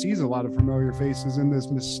 because he sees a lot of familiar faces in this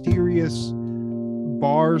mysterious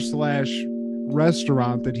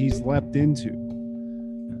bar/restaurant that he's leapt into.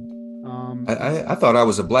 I thought I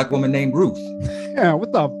was a black woman named Ruth. Yeah,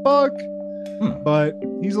 what the fuck? But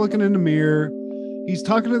he's looking in the mirror. He's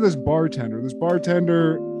talking to this bartender.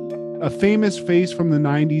 A famous face from the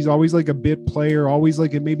 90s, always like a bit player, always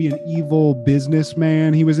like maybe an evil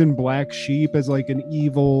businessman. He was in Black Sheep as like an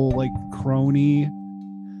evil like crony.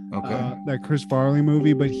 Okay. That Chris Farley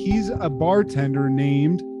movie, but he's a bartender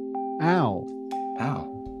named Al.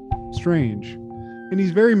 Strange. And he's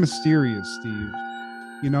very mysterious, Steve.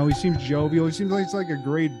 You know, he seems jovial. He seems like he's like a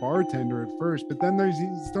great bartender at first, but then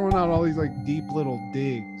he's throwing out all these like deep little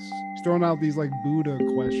digs. He's throwing out these like Buddha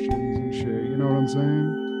questions and shit. You know what I'm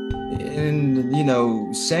saying? And, you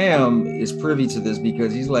know, Sam is privy to this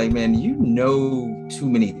because he's like, man, you know too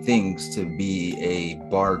many things to be a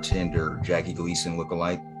bartender, Jackie Gleason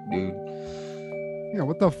lookalike, dude. Yeah,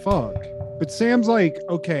 what the fuck? But Sam's like,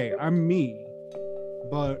 okay, I'm me,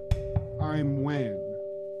 but I'm when?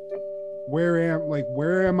 Where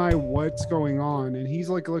am I? What's going on? And he's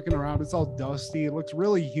like looking around. It's all dusty. It looks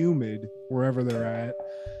really humid wherever they're at.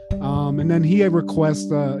 And then he requests,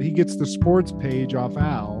 he gets the sports page off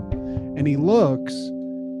Al, and he looks,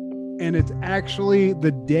 and it's actually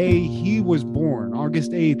the day he was born,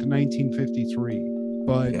 August 8th, 1953.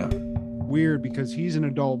 But weird, because he's an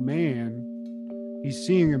adult man. He's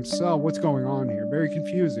seeing himself. What's going on here? Very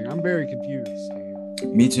confusing. I'm very confused, Steve.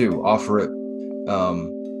 Me too. Offer it.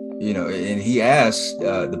 You know, and he asks,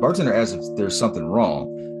 the bartender asks if there's something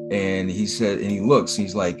wrong. And he said, and he looks,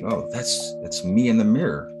 he's like, oh, that's me in the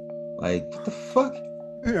mirror. Like, what the fuck?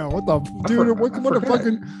 Yeah, what the dude? What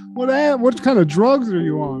kind of drugs are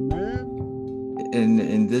you on, man?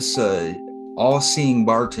 And this all-seeing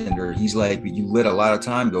bartender, he's like, you let a lot of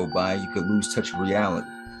time go by, you could lose touch of reality.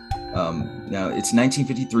 Now it's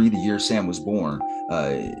 1953, the year Sam was born,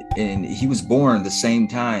 and he was born the same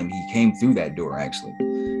time he came through that door. Actually,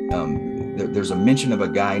 there's a mention of a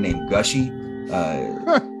guy named Gushy.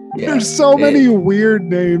 There's so many weird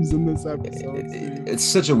names in this episode. It's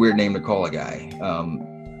such a weird name to call a guy.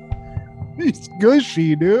 He's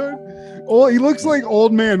Gushy, dude. Oh, he looks like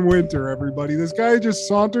Old Man Winter, everybody. This guy just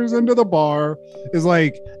saunters into the bar, is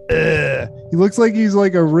like, ugh. He looks like he's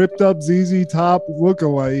like a ripped up ZZ Top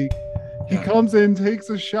lookalike. He comes in, takes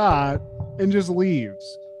a shot, and just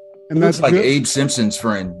leaves. And that's like Abe Simpson's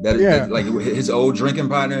friend. That like his old drinking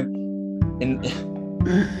partner.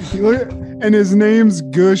 And his name's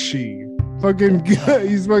Gushy. He's fucking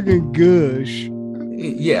Gush.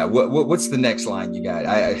 Yeah. What's the next line you got?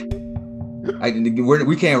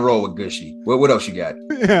 We can't roll with Gushy. What else you got?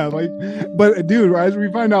 Yeah, but dude, as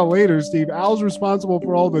we find out later, Steve, Al's responsible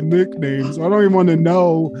for all the nicknames. So I don't even want to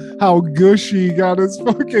know how Gushy got his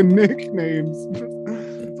fucking nicknames.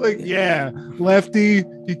 It's like, yeah, Lefty,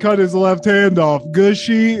 he cut his left hand off.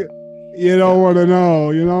 Gushy, you don't want to know.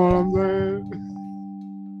 You know what I'm saying?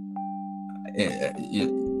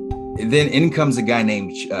 And then in comes a guy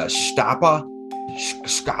named Stampa.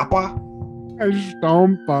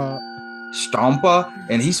 Stompa,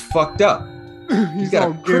 and he's fucked up. He's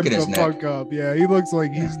got a crook in his neck. Fuck up. Yeah, he looks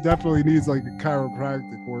like he's definitely needs like a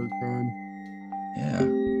chiropractic work done. Yeah,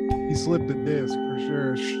 he slipped a disc for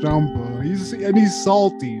sure. Stompa. He's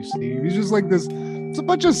salty, Steve. He's just like this. It's a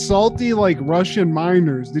bunch of salty like Russian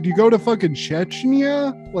miners. Did you go to fucking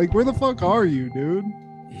Chechnya? Like, where the fuck are you, dude?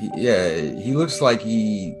 He looks like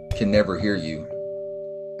he can never hear you.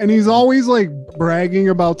 And he's always like bragging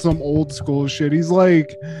about some old school shit. He's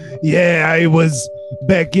like, yeah, I was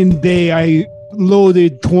back in day. I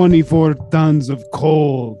loaded 24 tons of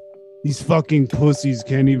coal. These fucking pussies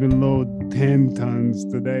can't even load 10 tons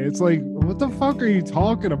today. It's like, what the fuck are you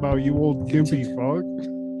talking about, you old gimpy fuck?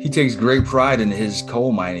 He takes great pride in his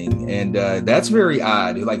coal mining. And that's very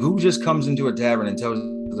odd. Like, who just comes into a tavern and tells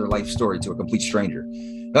their life story to a complete stranger?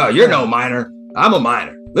 Oh, you're no miner. I'm a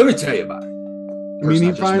miner. Let me tell you about it. I mean,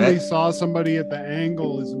 he finally saw somebody at the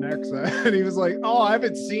angle his neck's at, and he was like, oh, I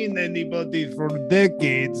haven't seen anybody for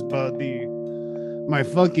decades, buddy. I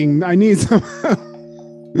need some.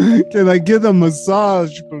 Can I get a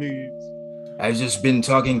massage, please? I've just been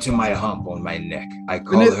talking to my hump on my neck. I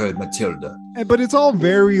call her Matilda. But it's all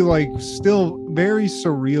very like still very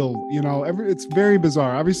surreal, you know. It's very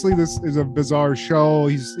bizarre. Obviously, this is a bizarre show.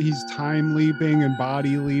 He's time leaping and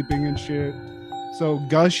body leaping and shit. So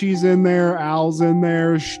Gushy's in there, Al's in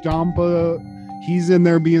there, Stampa, he's in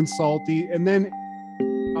there being salty, and then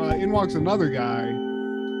in walks another guy,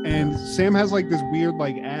 and Sam has like this weird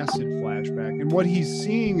like acid flashback, and what he's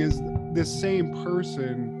seeing is this same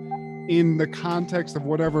person in the context of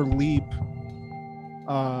whatever leap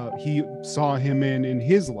he saw him in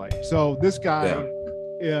his life. So this guy,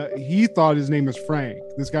 he thought his name was Frank.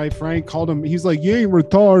 This guy Frank called him, he's like, you ain't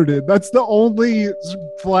retarded. That's the only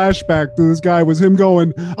flashback to this guy, was him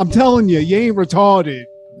going, I'm telling you, you ain't retarded.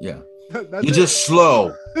 Yeah. You're just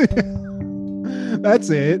slow. That's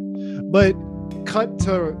it. But cut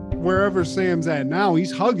to wherever Sam's at now,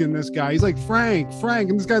 he's hugging this guy. He's like, Frank.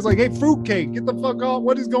 And this guy's like, hey, fruitcake, get the fuck off.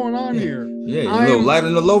 What is going on here? Yeah, you little light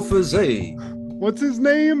in the loafers, hey. What's his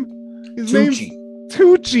name? His Tucci. name's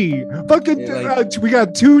Tucci. Fucking, we got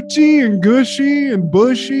Tucci and Gushy and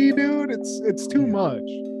Bushy, dude. It's too much.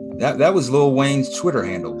 That was Lil Wayne's Twitter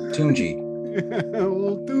handle, Tunji.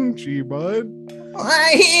 Little Tucci, bud.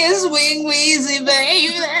 My ears wing wheezy,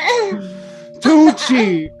 baby.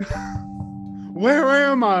 Tucci. Where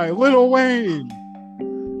am I, Lil Wayne?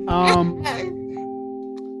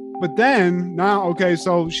 But then now, okay,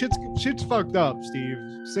 so shit's fucked up, Steve.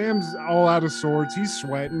 Sam's all out of sorts. He's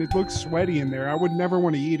sweating. It looks sweaty in there. I would never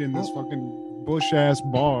want to eat in this fucking bush ass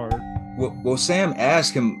bar. Well, Sam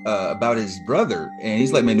asked him about his brother, and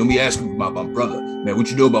he's like, man, don't be asking about my brother. Man,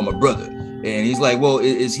 what you know about my brother? And he's like, well,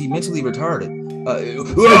 is he mentally retarded?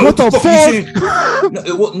 What the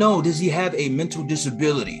fuck? No, does he have a mental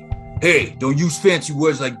disability? Hey, don't use fancy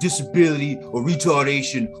words like disability or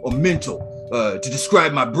retardation or mental to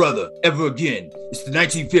describe my brother ever again. It's the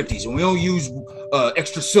 1950s, and we don't use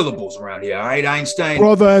extra syllables around here, all right, Einstein?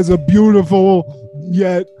 Brother has a beautiful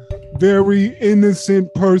yet very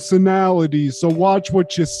innocent personality, so watch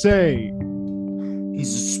what you say.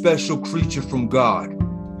 He's a special creature from God.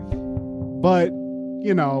 But,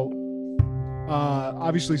 you know,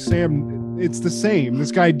 obviously Sam, it's the same.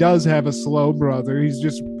 This guy does have a slow brother. He's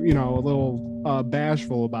just, you know, a little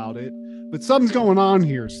bashful about it. But something's going on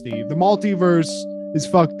here, Steve. The multiverse is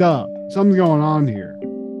fucked up. Something's going on here.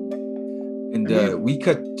 And we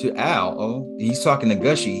cut to Al. Oh, he's talking to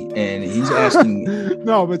Gushy, and he's asking.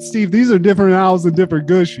 No, but Steve, these are different Als and different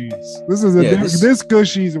Gushies. This is this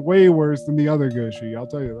Gushy's way worse than the other Gushy. I'll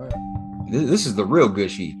tell you that. This is the real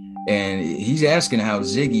Gushy, and he's asking how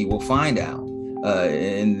Ziggy will find Al.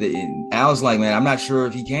 And Al's like, man, I'm not sure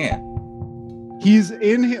if he can. He's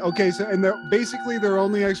in. Okay, so and basically their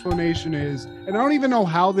only explanation is, and I don't even know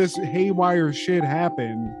how this haywire shit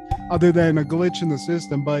happened, other than a glitch in the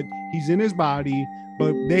system. But he's in his body,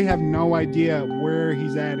 but they have no idea where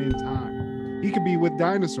he's at in time. He could be with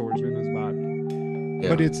dinosaurs in his body,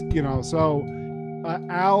 but it's, you know. So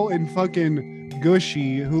Al and fucking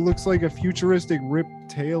Gushy, who looks like a futuristic Rip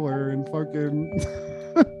Taylor, and fucking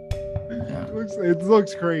it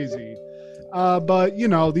looks crazy. But, you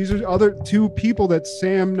know, these are other two people that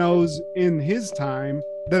Sam knows in his time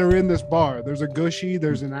that are in this bar. There's a Gushy,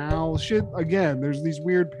 there's an Al. Shit, again, there's these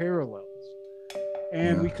weird parallels.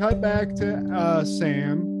 And we cut back to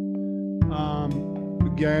Sam.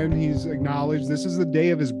 Again, he's acknowledged this is the day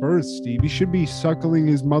of his birth, Steve. He should be suckling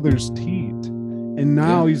his mother's teat. And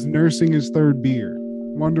now he's nursing his third beer,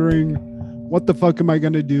 wondering, what the fuck am I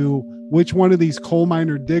going to do? Which one of these coal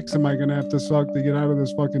miner dicks am I going to have to suck to get out of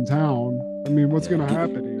this fucking town? I mean, what's going to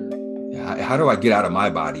happen here? How do I get out of my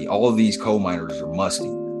body? All of these coal miners are musty.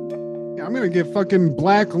 I'm going to get fucking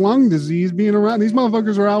black lung disease being around. These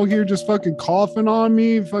motherfuckers are out here just fucking coughing on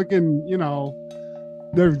me. Fucking, you know,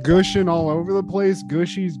 they're gushing all over the place.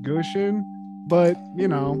 Gushy's gushing. But, you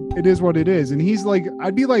know, it is what it is. And he's like,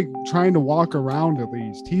 I'd be like trying to walk around at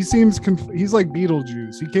least. He seems, he's like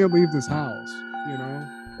Beetlejuice. He can't leave this house, you know?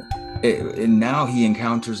 And now he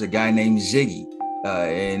encounters a guy named Ziggy.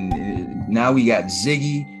 And now we got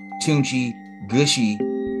Ziggy, Tunchi, Gushy,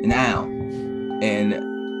 and Al. And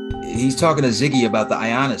he's talking to Ziggy about the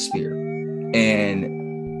ionosphere.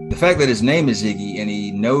 And the fact that his name is Ziggy and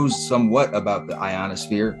he knows somewhat about the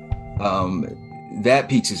ionosphere, that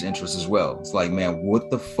piques his interest as well. It's like, man, what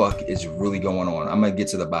the fuck is really going on? I'm going to get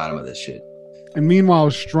to the bottom of this shit. And meanwhile,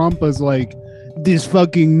 Strumpa's like, this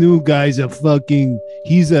fucking new guy's a fucking,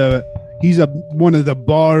 he's a one of the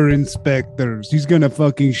bar inspectors. He's gonna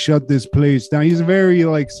fucking shut this place down. He's very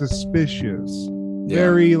like suspicious,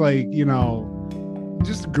 very like, you know,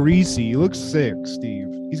 just greasy. He looks sick, Steve.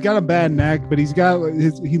 He's got a bad neck, but he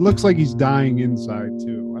looks like he's dying inside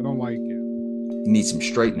too. I don't like it. He needs some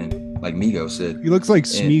straightening, like Migo said. He looks like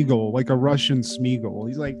Smeagol, like a Russian Smeagol.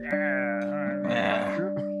 He's like,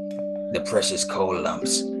 the precious coal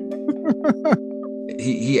lumps.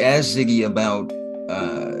 He asked Ziggy about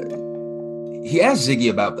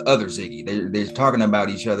the other Ziggy. They're talking about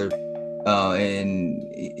each other, and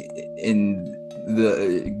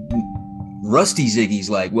the Rusty Ziggy's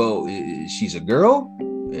like, well, she's a girl,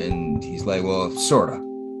 and he's like, well, sorta.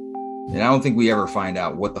 And I don't think we ever find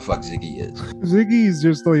out what the fuck Ziggy is. Ziggy's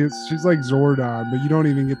just like, she's like Zordon, but you don't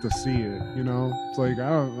even get to see it. You know, it's like I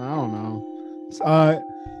don't know.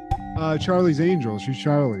 Charlie's Angel. She's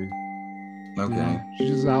Charlie. Okay. You know, she's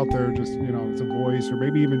just out there, just, you know, it's a voice, or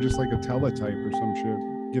maybe even just like a teletype or some shit,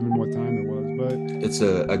 given what time it was. But it's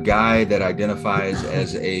a guy that identifies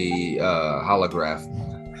as a holograph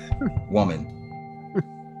woman.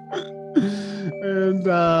 And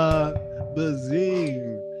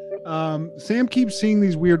Bazing. Sam keeps seeing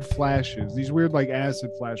these weird flashes, these weird like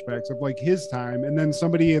acid flashbacks of like his time, and then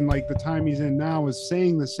somebody in like the time he's in now is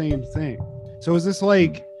saying the same thing. So is this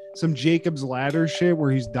like some Jacob's Ladder shit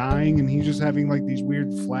where he's dying and he's just having like these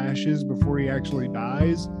weird flashes before he actually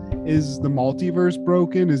dies? Is the multiverse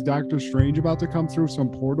broken? Is Doctor Strange about to come through some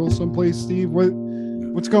portal someplace, Steve?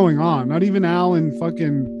 What's going on? Not even Al and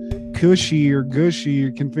fucking Cushy or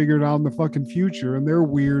Gushy can figure it out in the fucking future in their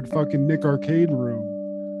weird fucking Nick Arcade room.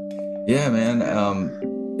 Yeah, man.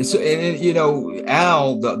 You know,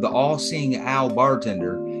 Al, the all-seeing Al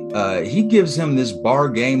bartender, he gives him this bar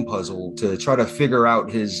game puzzle to try to figure out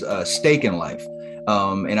his stake in life.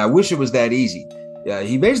 And I wish it was that easy.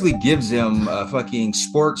 He basically gives him a fucking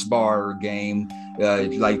sports bar game,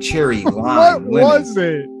 like cherry, lime, what was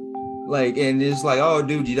it? Like, and it's like, oh,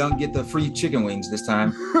 dude, you don't get the free chicken wings this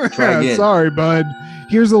time. Try again. Sorry, bud.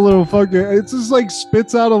 Here's a little fucking. It's just like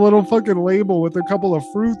spits out a little fucking label with a couple of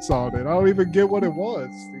fruits on it. I don't even get what it was,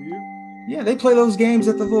 Steve. Yeah, they play those games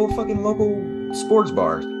at the little fucking local sports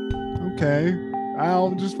bars. Okay,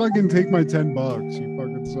 I'll just fucking take my $10, you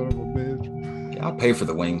fucking son of a bitch. Yeah, I'll pay for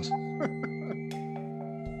the wings.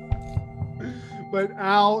 But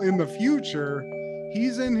Al in the future,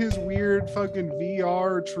 he's in his weird fucking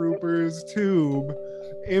VR troopers tube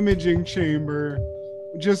imaging chamber,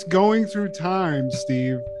 just going through time,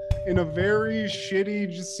 Steve, in a very shitty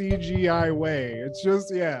CGI way. It's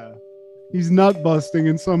just, yeah. He's nut busting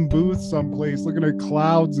in some booth someplace looking at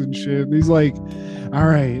clouds and shit. And he's like, all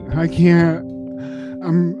right, I can't.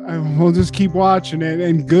 We'll just keep watching it.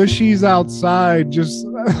 And Gushy's outside just...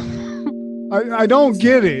 I don't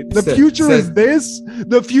get it. The future is this.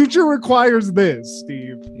 The future requires this,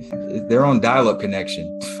 Steve. They're on dial-up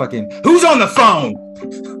connection. Fucking who's on the phone?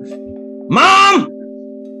 Mom!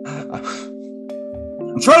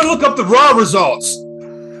 I'm trying to look up the raw results.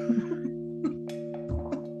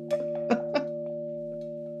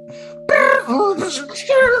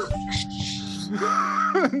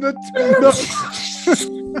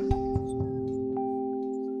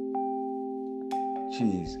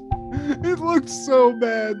 Jeez. It looks so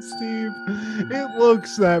bad, Steve. It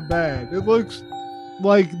looks that bad. It looks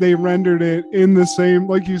like they rendered it in the same,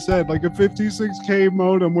 like you said, like a 56K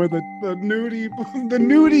modem where the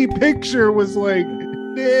nudie picture was like,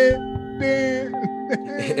 and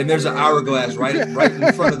there's an hourglass right in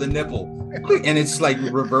front of the nipple, and it's like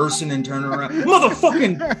reversing and turning around.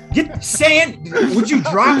 Motherfucking get sand. Would you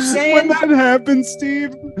drop sand? When that happened,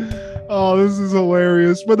 Steve. Oh, this is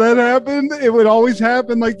hilarious. When that happened, it would always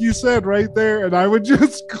happen, like you said, right there. And I would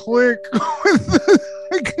just click with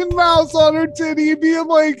the mouse on her titty, being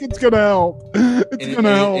like, it's going to help. It's going to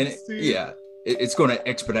help. It's going to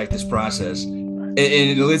expedite this process.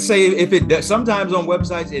 And let's say if it does, sometimes on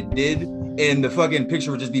websites it did, and the fucking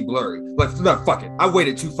picture would just be blurry. But no, fuck it. I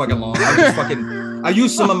waited too fucking long. I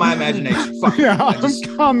used some of my imagination. Fuck I'm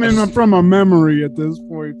coming from a memory at this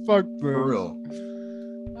point. Fuck this. For real.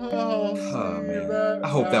 Oh man. I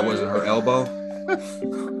hope that wasn't her elbow.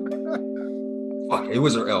 Fuck, it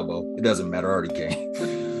was her elbow. It doesn't matter. I already came.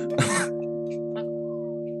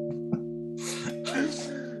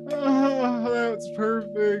 Oh, that's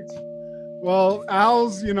perfect. Well,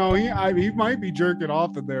 Al's, you know, he might be jerking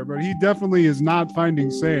off in there, but he definitely is not finding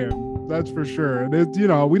Sam. That's for sure. And it's, you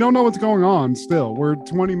know, we don't know what's going on still. We're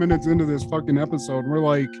 20 minutes into this fucking episode. And we're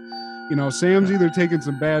like, you know, Sam's either taking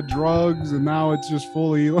some bad drugs and now it's just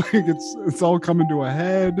fully like it's all coming to a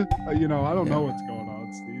head. You know, I don't know what's going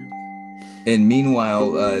on, Steve. And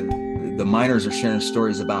meanwhile, the miners are sharing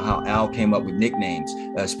stories about how Al came up with nicknames,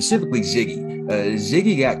 specifically Ziggy.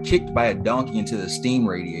 Ziggy got kicked by a donkey into the steam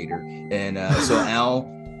radiator. And so Al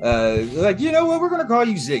like, you know what? We're going to call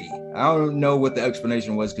you Ziggy. I don't know what the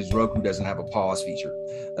explanation was because Roku doesn't have a pause feature.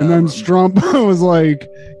 And then Strump was like,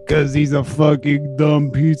 because he's a fucking dumb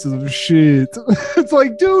piece of shit. It's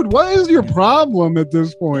like, dude, what is your problem at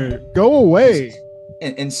this point? Go away.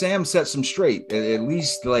 And Sam sets him straight, at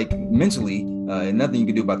least like mentally, and nothing you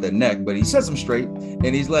can do about that neck, but he sets him straight.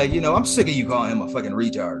 And he's like, you know, I'm sick of you calling him a fucking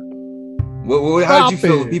retard. How did you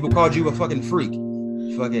feel if people called you a fucking freak?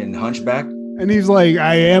 Fucking hunchback? And he's like,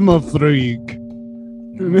 I am a freak.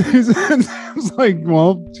 And it's like,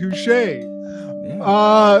 well, touche.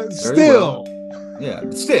 Yeah. Still. Well. Yeah,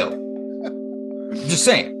 still. Just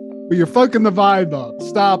saying. But you're fucking the vibe up.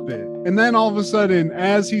 Stop it. And then all of a sudden,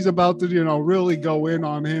 as he's about to, you know, really go in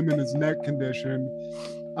on him and his neck condition,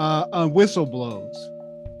 a whistle blows.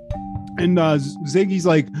 And Ziggy's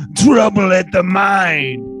like, trouble at the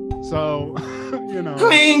mine. So, you know.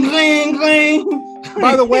 Cling, cling, cling.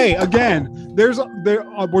 By the way, again,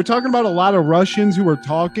 we're talking about a lot of Russians who are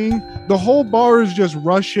talking. The whole bar is just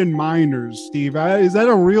Russian miners, Steve. Is that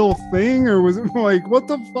a real thing, or was it like, what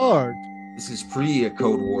the fuck? This is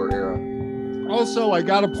pre-Cold War era. Also, I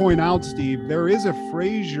gotta point out, Steve, there is a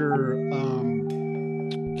Frasier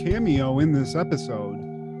cameo in this episode.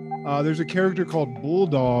 There's a character called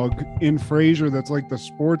Bulldog in Frasier that's like the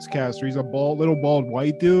sportscaster. He's a little bald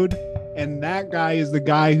white dude. And that guy is the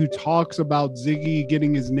guy who talks about Ziggy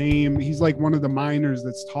getting his name. He's like one of the miners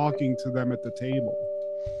that's talking to them at the table.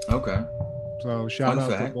 Okay. So shout out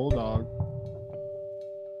to Bulldog.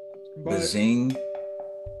 The zing.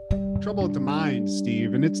 Trouble at the mine,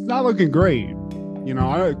 Steve. And it's not looking great. You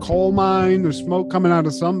know, a coal mine, there's smoke coming out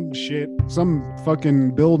of some shit, some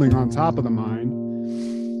fucking building on top of the mine.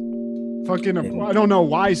 I don't know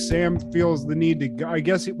why Sam feels the need to go. I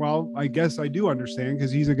guess I do understand because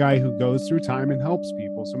he's a guy who goes through time and helps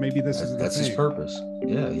people. So maybe that's his purpose.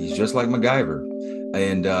 Yeah, he's just like MacGyver.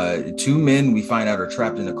 And two men we find out are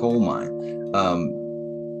trapped in a coal mine.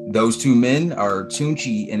 Those two men are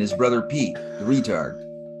Tunchi and his brother Pete, the retard.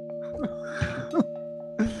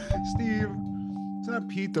 Steve, it's not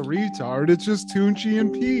Pete the retard. It's just Tunchi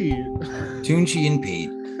and Pete. Tunchi and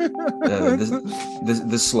Pete.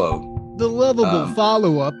 The slow. The lovable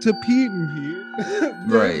follow-up to Pete and Pete.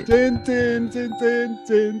 Right. Dun, dun, dun, dun,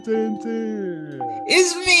 dun, dun, dun.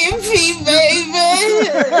 It's me and Pete,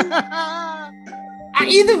 baby. I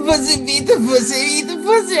eat the pussy, beat the pussy, eat the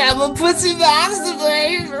pussy. I'm a pussy monster,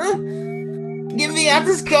 baby. Get me out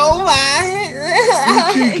this coal mine.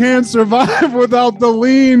 He can't survive without the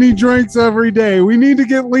lean he drinks every day. We need to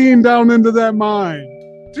get lean down into that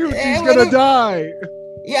mine. Dude, he's gonna die.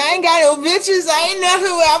 Yeah, I ain't got no bitches. I ain't never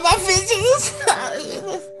wear my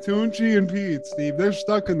bitches. Tunchi and Pete, Steve, they're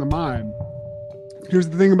stuck in the mine. Here's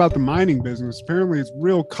the thing about the mining business. Apparently, it's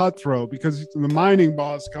real cutthroat because the mining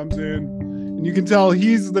boss comes in, and you can tell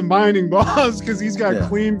he's the mining boss because he's got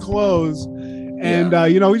clean clothes. And,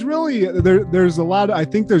 you know, he's really, there's a lot of, I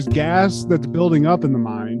think there's gas that's building up in the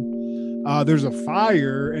mine. There's a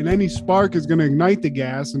fire, and any spark is going to ignite the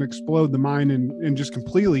gas and explode the mine and just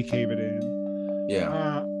completely cave it in.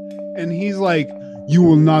 Yeah. And he's like, you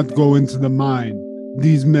will not go into the mine.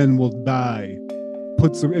 These men will die.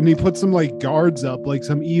 He puts some like guards up, like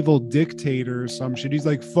some evil dictator or some shit. He's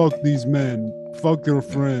like, fuck these men. Fuck their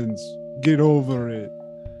friends. Get over it.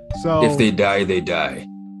 So if they die, they die.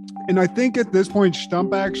 And I think at this point,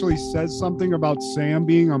 Stump actually says something about Sam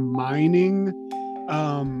being a mining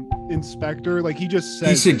inspector. Like he just said,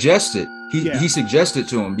 he suggested he suggested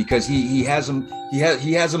to him because he has him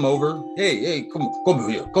over. Hey,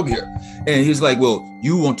 come here. And he's like, well,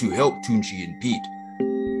 you want to help Tunchi and Pete.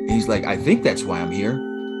 And he's like, I think that's why I'm here.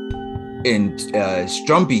 And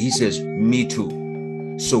Strumpy, he says, me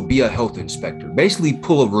too. So be a health inspector. Basically,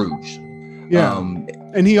 pull a rouge. Yeah.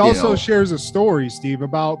 And he also shares a story, Steve,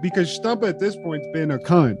 about because Stump at this point's been a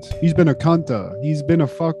cunt. He's been a cunta. He's been a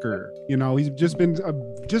fucker. You know, he's just been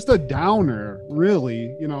just a downer,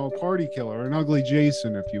 really. You know, a party killer, an ugly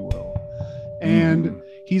Jason, if you will. And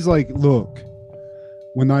he's like, look,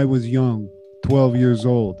 when I was young, 12 years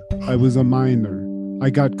old, I was a miner. I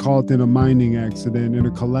got caught in a mining accident, in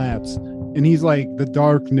a collapse. And he's like, the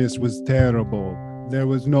darkness was terrible. There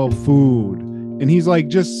was no food. And he's like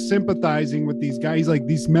just sympathizing with these guys. He's like,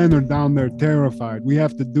 these men are down there terrified. We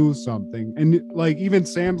have to do something. And like, even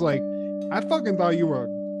Sam's like, I fucking thought you were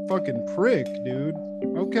a fucking prick, dude.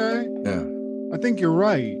 Okay. Yeah. I think you're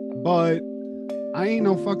right. But I ain't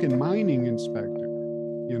no fucking mining inspector.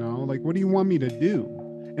 You know, like, what do you want me to do?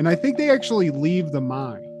 And I think they actually leave the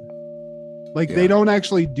mine. Like, they don't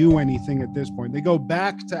actually do anything at this point. They go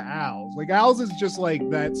back to Al's. Like, Al's is just like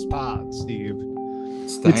that spot, Steve.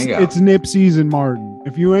 It's Nipsey's and Martin.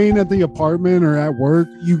 If you ain't at the apartment or at work,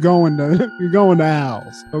 you're going to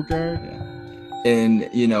Al's, okay? Yeah. And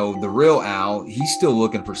the real Al, he's still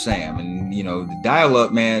looking for Sam. And the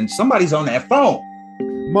dial-up, man, somebody's on that phone.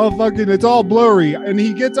 Motherfucking, it's all blurry, and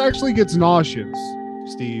he actually gets nauseous.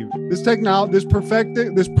 Steve, this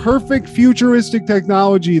perfect futuristic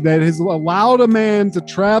technology that has allowed a man to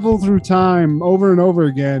travel through time over and over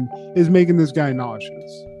again is making this guy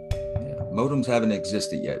nauseous. Yeah, modems haven't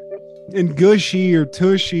existed yet. And Gushy or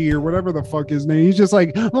Tushy or whatever the fuck his name, he's just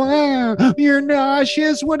like, wow, you're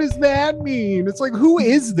nauseous. What does that mean? It's like, who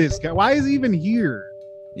is this guy? Why is he even here?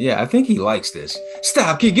 Yeah, I think he likes this.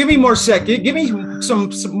 Stop. Give me more seconds. Give me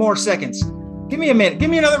some more seconds. Give me a minute. Give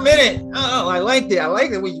me another minute. Oh, I liked it.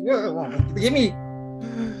 Give me.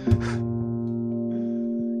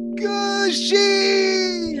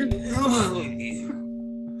 Gushy.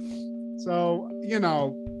 So,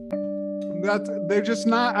 they're just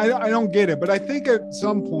not, I don't get it. But I think at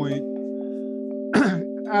some point,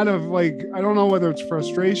 out of I don't know whether it's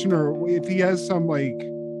frustration or if he has some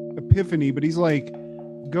epiphany, but he's like,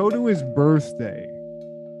 go to his birthday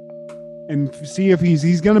and see if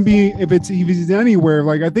he's gonna be, if he's anywhere.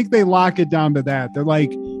 I think they lock it down to that. They're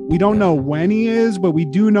like, we don't know when he is, but we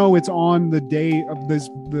do know it's on the day of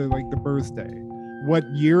the birthday. What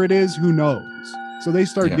year it is, who knows? So they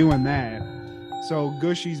start doing that. So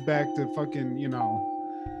Gushy's back to fucking,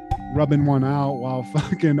 rubbing one out while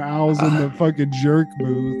fucking Al's in the fucking jerk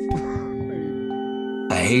booth.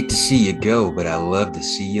 I hate to see you go, but I love to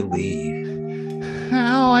see you leave.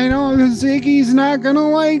 Al, I know Ziggy's not gonna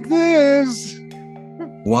like this.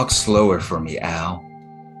 Walk slower for me, Al.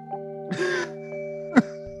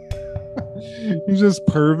 He's just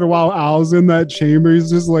perfect while Al's in that chamber. He's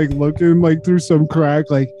just looking through some crack,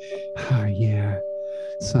 yeah,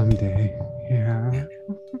 someday, yeah.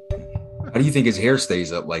 How do you think his hair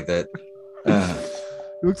stays up like that?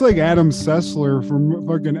 He looks like Adam Sessler from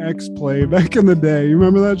fucking X-Play back in the day. You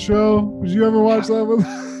remember that show? Did you ever watch that one?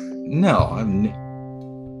 No,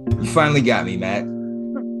 you finally got me, Matt.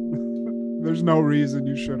 There's no reason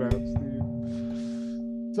you should have, Steve.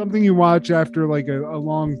 Something you watch after a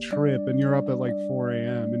long trip and you're up at 4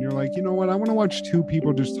 a.m. and you're like, you know what? I want to watch two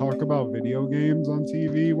people just talk about video games on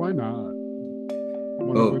TV. Why not?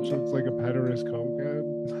 One of which looks like a pederast cokehead.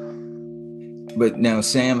 But now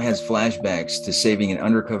Sam has flashbacks to saving an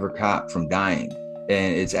undercover cop from dying.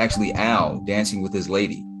 And it's actually Al dancing with his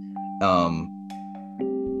lady.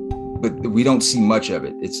 But we don't see much of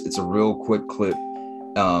it. It's a real quick clip.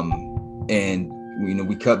 And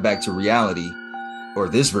we cut back to reality, or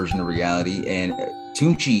this version of reality, and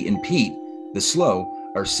Tunchi and Pete, the slow,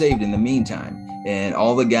 are saved in the meantime. And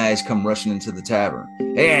all the guys come rushing into the tavern.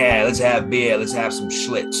 Hey, let's have beer. Let's have some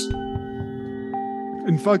Schlitz.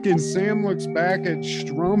 And fucking Sam looks back at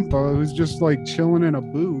Strumpa, who's just chilling in a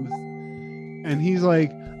booth. And he's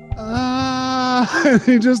like,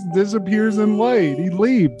 he just disappears in light. He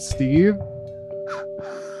leaves, Steve.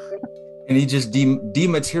 And he just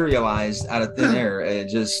dematerialized out of thin air. And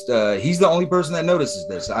he's the only person that notices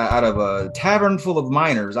this out of a tavern full of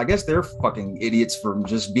miners. I guess they're fucking idiots for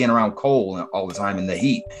just being around coal all the time in the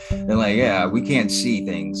heat. They're like, yeah, we can't see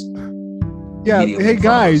things. Yeah, hey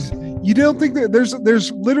guys, you don't think that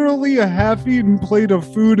there's literally a half-eaten plate of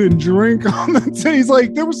food and drink on the table? He's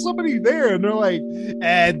like, there was somebody there, and they're like,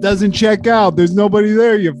 it doesn't check out. There's nobody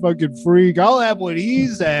there, you fucking freak. I'll have what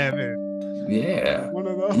he's having. Yeah. One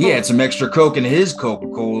of those. He had some extra Coke in his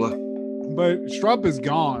Coca-Cola. But Strump is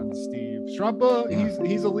gone, Steve. Strumpa,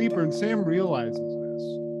 he's a leaper, and Sam realizes this.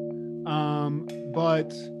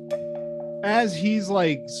 But as he's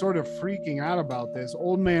sort of freaking out about this,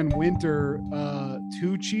 Old Man Winter,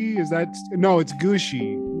 Tucci, it's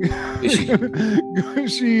Gushy.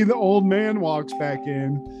 Gushy, the old man, walks back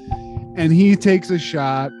in, and he takes a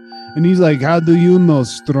shot, and he's like, how do you know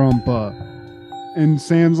Strumpa? And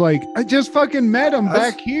Sam's like, I just fucking met him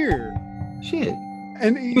back here. Shit.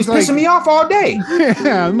 And he was pissing me off all day.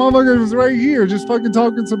 Yeah, the motherfucker was right here, just fucking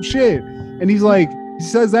talking some shit. And he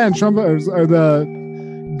says that, and Strumpa, or the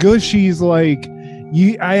Gushy's like,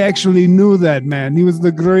 I actually knew that man. He was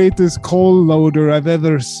the greatest coal loader I've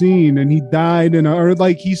ever seen, and he died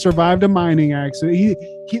he survived a mining accident.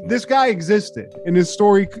 This guy existed, and his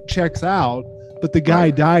story checks out. But the guy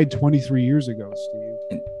died 23 years ago, Steve.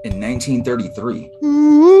 In 1933.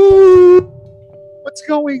 Ooh, what's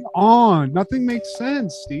going on? Nothing makes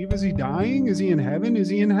sense, Steve. Is he dying? Is he in heaven? Is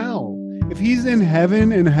he in hell? If he's in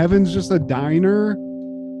heaven and heaven's just a diner,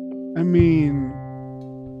 I mean,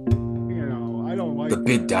 I don't like the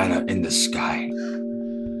big diner in the sky.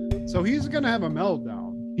 So he's gonna have a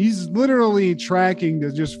meltdown. He's literally tracking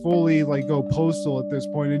to just fully like go postal at this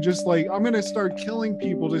point and just like, I'm gonna start killing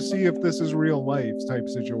people to see if this is real life type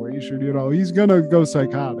situation. You know, he's gonna go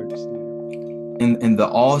psychotic. And the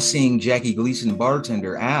all-seeing Jackie Gleason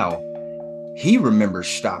bartender Al, he remembers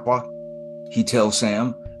Stoppa. He tells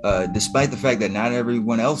Sam, despite the fact that not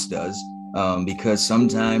everyone else does, because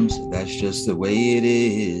sometimes that's just the way it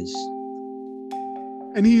is.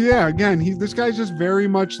 And this guy's just very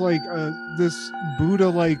much like this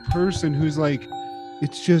Buddha-like person who's like,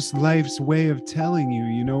 it's just life's way of telling you,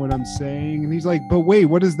 you know what I'm saying? And he's like, but wait,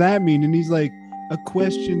 what does that mean? And he's like, a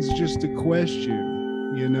question's just a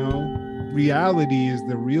question, you know? Reality is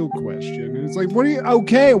the real question. And it's like, what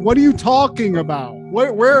are you talking about?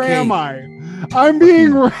 Where am I? I'm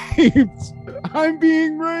being raped. I'm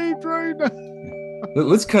being raped right now.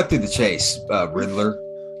 Let's cut through the chase, Riddler.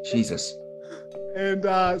 Jesus. And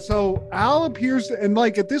so Al appears to, and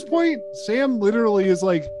like at this point, Sam literally is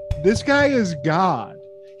like, this guy is God.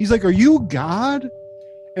 He's like, are you God?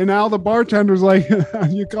 And Al the bartender's like,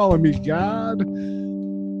 you calling me God?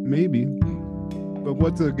 Maybe. But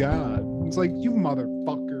what's a God? It's like, you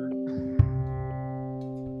motherfucker.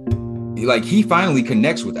 He finally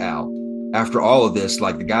connects with Al after all of this.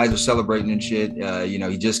 Like the guys are celebrating and shit.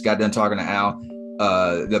 He just got done talking to Al.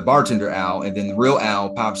 The bartender Al, and then the real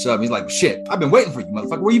Al pops up. He's like, shit, I've been waiting for you,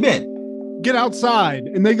 motherfucker. Where you been? Get outside.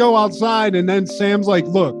 And they go outside, and then Sam's like,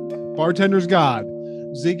 look, bartender's God.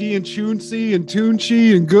 Ziggy and Chuncy and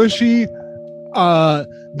Tunchi and Gushy,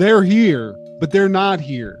 they're here, but they're not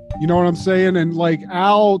here. You know what I'm saying? And like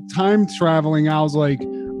Al, time traveling, Al's like,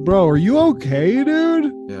 bro, are you okay,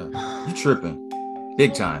 dude? Yeah, you tripping.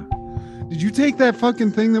 Big time. Did you take that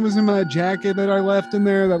fucking thing that was in my jacket that I left in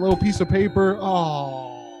there? That little piece of paper? Oh,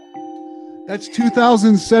 that's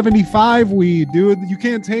 2075 weed, dude. You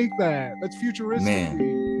can't take that. That's futuristic.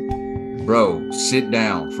 Man, bro, sit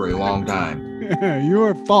down for a long time. Yeah, you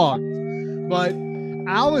are fucked. But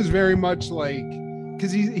Al is very much like,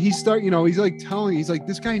 because he's like,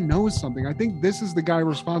 this guy knows something. I think this is the guy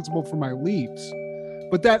responsible for my leaps.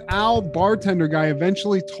 But that Al bartender guy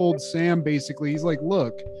eventually told Sam, basically, he's like,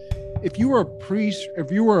 look, if you were a priest, if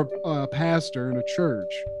you were a pastor in a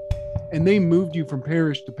church and they moved you from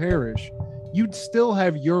parish to parish, you'd still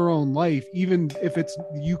have your own life, even if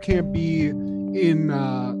you can't be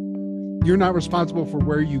you're not responsible for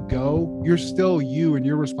where you go. You're still you, and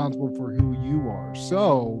you're responsible for who you are.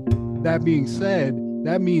 So that being said,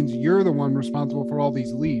 that means you're the one responsible for all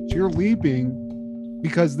these leaps. You're leaping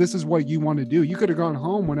because this is what you want to do. You could have gone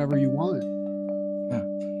home whenever you want.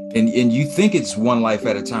 And you think it's one life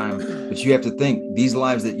at a time, but you have to think these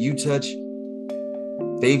lives that you touch,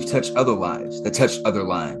 they've touched other lives that touched other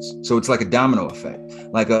lives. So it's like a domino effect,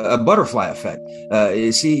 like a butterfly effect.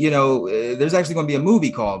 There's actually going to be a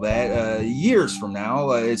movie called that years from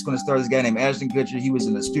now. It's going to star this guy named Ashton Kutcher. He was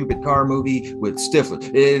in a stupid car movie with Stifler.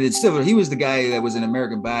 Stifler, he was the guy that was in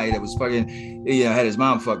American Pie that was fucking, had his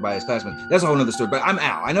mom fucked by his classmate. That's a whole nother story. But I'm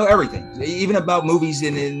Al. I know everything, even about movies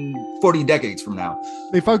in 40 decades from now.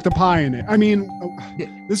 They fucked a pie in it. I mean,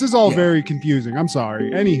 this is all very confusing. I'm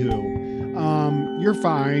sorry. Anywho. You're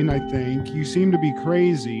fine, I think. You seem to be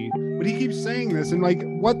crazy. But he keeps saying this, and like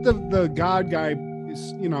what the God guy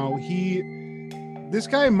is, this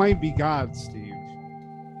guy might be God, Steve.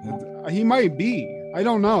 He might be. I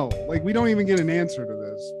don't know. Like, we don't even get an answer to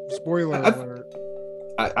this. Spoiler alert.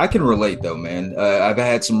 I can relate though, man. I've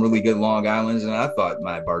had some really good Long Islands, and I thought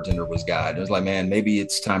my bartender was God. It was like, man, maybe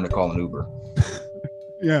it's time to call an Uber.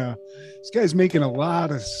 Yeah. This guy's making a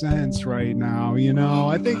lot of sense right now,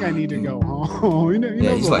 I think I need to go home. He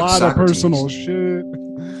knows a lot of personal shit.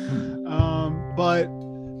 But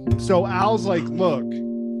so Al's like, look,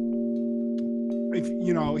 if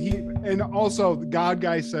and also the God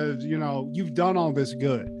guy says, you've done all this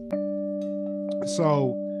good.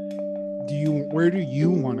 So where do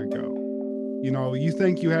you want to go? You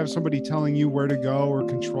think you have somebody telling you where to go or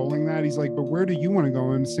controlling that? He's like, but where do you want to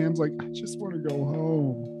go? And Sam's like, I just want to go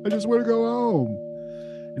home. I just want to go home.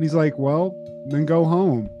 And he's like, well, then go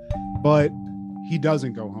home. But he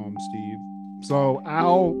doesn't go home, Steve. So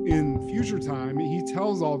Al, in future time, he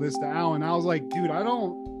tells all this to Al, and Al's like, dude,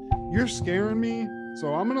 you're scaring me.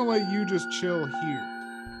 So I'm going to let you just chill here.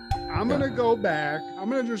 I'm going to go back. I'm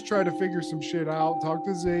going to just try to figure some shit out. Talk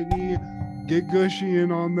to Ziggy. Get Gushy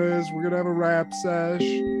in on this. We're gonna have a rap sesh,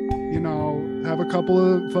 have a couple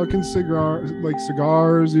of fucking cigars,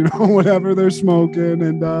 whatever they're smoking,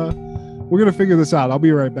 and we're gonna figure this out. I'll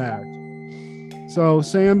be right back. So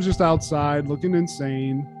Sam's just outside looking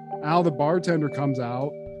insane. Al the bartender comes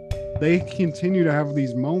out. They continue to have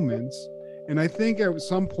these moments, and I think at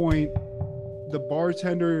some point the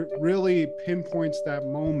bartender really pinpoints that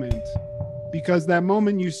moment, because that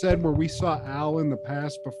moment you said where we saw Al in the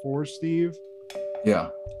past before, Steve. Yeah.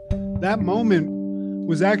 That moment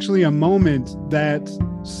was actually a moment that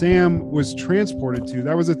Sam was transported to.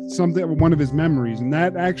 That was one of his memories. And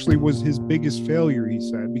that actually was his biggest failure, he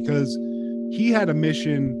said, because he had a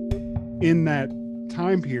mission in that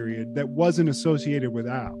time period that wasn't associated with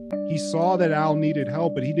Al. He saw that Al needed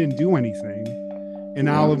help, but he didn't do anything. And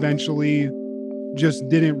Al eventually just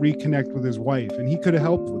didn't reconnect with his wife, and he could have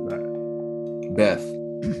helped with that. Beth.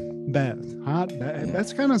 Hot Beth. Yeah.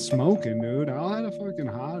 That's kind of smoking, dude. Al had a fucking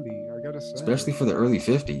hottie, I gotta say. Especially for the early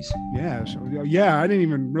 50s. Yeah. Yeah, I didn't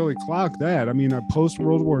even really clock that. I mean, a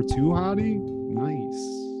post-World War II hottie?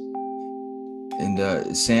 Nice.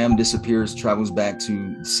 And Sam disappears, travels back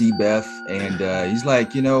to see Beth, and he's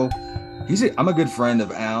like, you know, I'm a good friend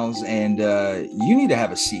of Al's, and you need to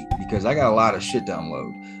have a seat because I got a lot of shit to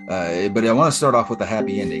unload. But I want to start off with a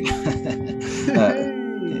happy ending.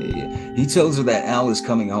 He tells her that Al is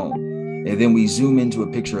coming home, and then we zoom into a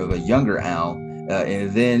picture of a younger Al,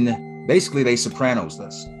 and then basically they Sopranos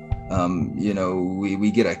us. You know, we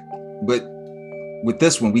get but with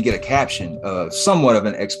this one, we get a caption, somewhat of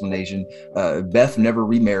an explanation. Beth never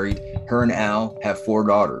remarried. Her and Al have 4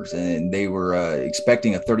 daughters, and they were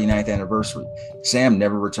expecting a 39th anniversary. Sam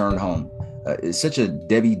never returned home. It's such a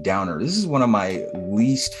Debbie Downer. This is one of my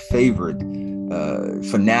least favorite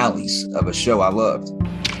finales of a show I loved.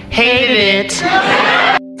 Hate it.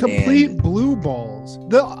 Complete blue balls.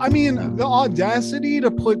 The audacity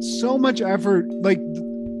to put so much effort, like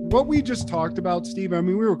what we just talked about, Steve. I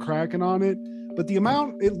mean, we were cracking on it. But the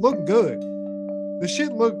amount, it looked good. The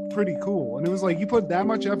shit looked pretty cool. And it was like, you put that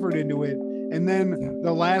much effort into it. And then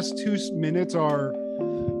the last 2 minutes are,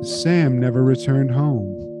 Sam never returned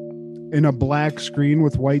home. In a black screen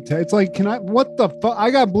with white text. It's like, what the fuck? I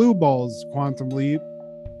got blue balls, Quantum Leap.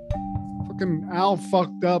 Fucking Al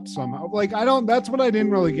fucked up somehow. Like, that's what I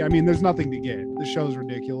didn't really get. I mean, there's nothing to get. The show's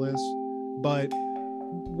ridiculous. But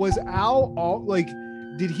was Al all, like,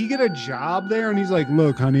 did he get a job there? And he's like,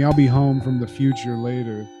 look, honey, I'll be home from the future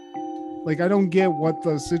later. Like, I don't get what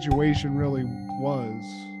the situation really was.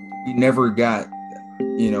 We never got,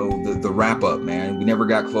 you know, the wrap up, man. We never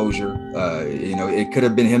got closure. You know, it could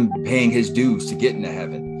have been him paying his dues to get into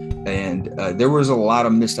heaven. And there was a lot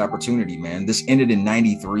of missed opportunity, man. This ended in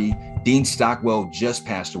 93. Dean Stockwell just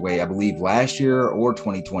passed away, I believe, last year or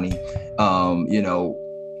 2020. You know,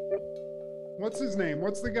 what's his name?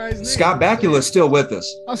 What's the guy's name? Scott Bakula is still with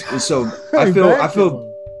us. So I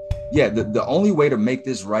feel, yeah, the only way to make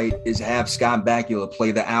this right is have Scott Bakula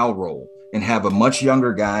play the Al role and have a much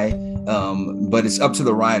younger guy. But it's up to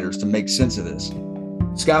the writers to make sense of this.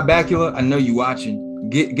 Scott Bakula, I know you watching.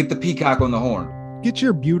 Get the peacock on the horn. Get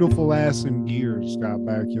your beautiful ass in gear, Scott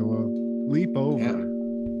Bakula. Leap over. Yeah.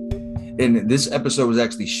 And this episode was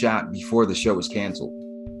actually shot before the show was canceled.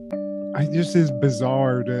 Just is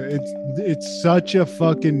bizarre. It's such a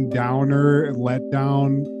fucking downer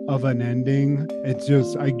letdown of an ending. It's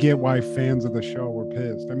just, I get why fans of the show were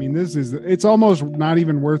pissed. I mean, it's almost not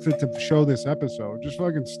even worth it to show this episode. Just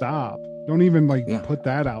fucking stop. Don't even put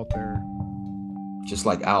that out there. Just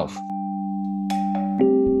like Alf.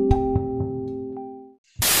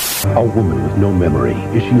 A woman with no memory.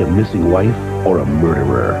 Is she a missing wife or a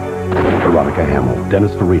murderer? Veronica Hamill,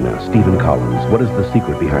 Dennis Farina, Stephen Collins. What is the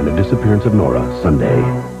secret behind the disappearance of Nora? Sunday.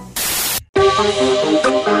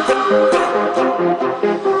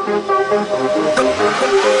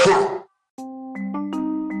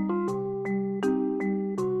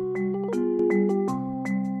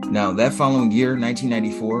 Now, that following year,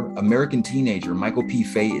 1994, American teenager Michael P.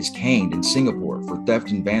 Fay is caned in Singapore for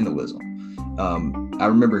theft and vandalism. I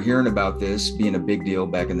remember hearing about this being a big deal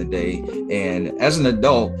back in the day. And as an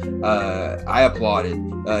adult, I applauded.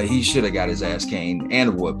 He should have got his ass caned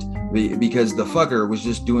and whooped because the fucker was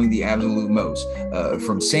just doing the absolute most.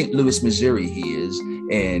 From St. Louis, Missouri, he is.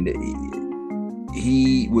 And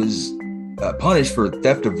he was punished for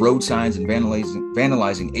theft of road signs and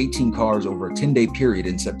vandalizing 18 cars over a 10-day period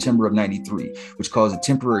in September of 93, which caused a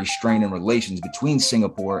temporary strain in relations between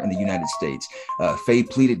Singapore and the United States. Fay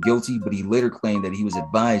pleaded guilty, but he later claimed that he was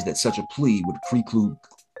advised that such a plea would preclude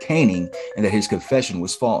caning and that his confession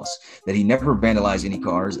was false, that he never vandalized any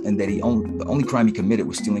cars, and that the only crime he committed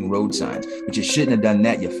was stealing road signs, but you shouldn't have done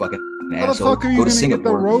that, you fucking asshole. How the fuck are you going to get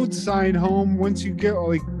the road sign home once you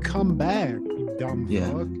come back, you dumb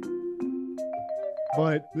fuck?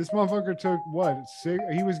 But this motherfucker took what? 6?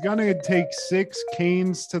 He was gonna take 6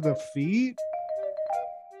 canes to the feet.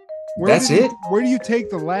 Where do you take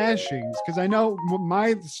the lashings? Because I know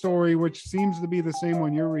my story, which seems to be the same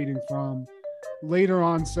one you're reading from, later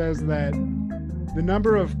on says that The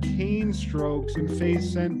number of cane strokes in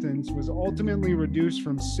Faye's sentence was ultimately reduced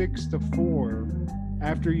from 6 to 4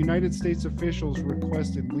 after United States officials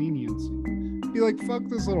requested leniency. Be like, fuck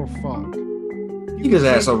this little fuck. Keep his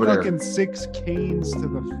ass over there. Fucking 6 canes to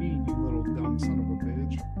the feet, you little dumb son of a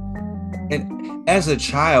bitch. And as a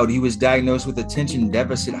child, he was diagnosed with attention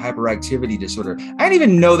deficit hyperactivity disorder. I didn't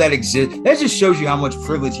even know that existed. That just shows you how much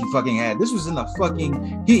privilege he fucking had. This was in the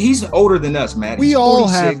fucking... He's older than us, Matt. We He's all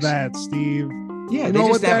 46. have that, Steve. Yeah, you they know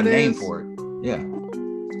just what have a that name is? for it. Yeah.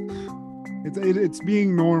 It's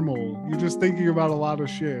being normal. You're just thinking about a lot of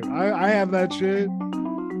shit. I have that shit.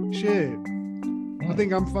 Shit. I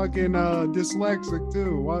think I'm fucking dyslexic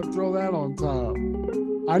too. Why throw that on top?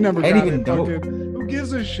 I never got it. Fucking, who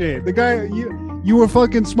gives a shit? The guy, you were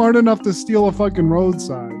fucking smart enough to steal a fucking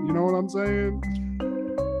roadside. You know what I'm saying?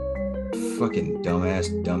 Fucking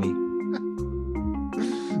dumbass dummy.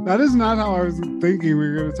 That is not how I was thinking we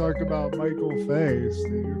were going to talk about Michael Fay,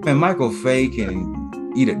 Steve. Man, Michael Fay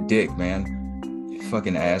can eat a dick, man.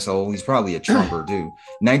 Fucking asshole. He's probably a trumper, too.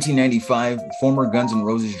 1995, former Guns N'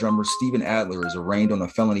 Roses drummer Steven Adler is arraigned on a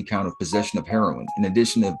felony count of possession of heroin, in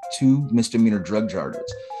addition to 2 misdemeanor drug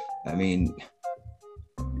charges. I mean,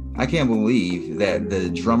 I can't believe that the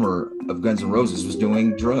drummer of Guns N' Roses was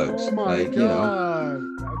doing drugs. Oh my God. You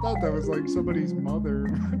know. I thought that was like somebody's mother.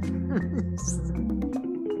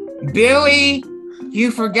 Billy,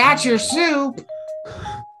 you forgot your soup.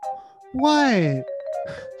 What?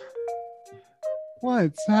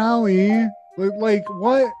 What, Sally? Like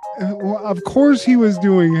what? Of course he was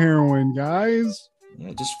doing heroin, guys.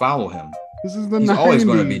 Yeah, just follow him. This is the He's 90s. always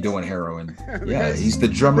going to be doing heroin. Yeah, he's the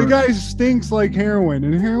drummer. The guy stinks like heroin,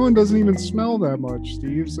 and heroin doesn't even smell that much,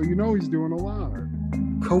 Steve. So you know he's doing a lot.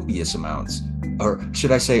 Copious amounts, or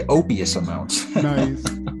should I say, opious amounts. Nice.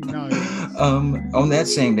 On that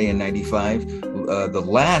same day in '95, the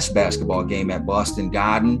last basketball game at Boston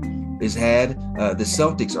Garden is had. The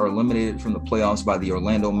Celtics are eliminated from the playoffs by the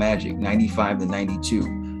Orlando Magic,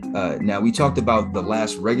 95-92. Now, we talked about the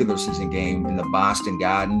last regular season game in the Boston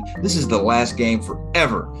Garden. This is the last game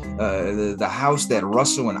forever. The house that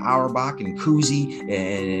Russell and Auerbach and Cousy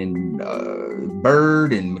and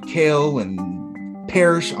Bird and McHale and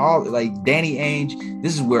Parrish, all like Danny Ainge,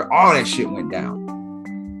 this is where all that shit went down.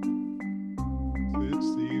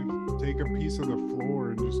 Steve, take a piece of the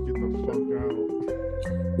floor and just get the fuck out.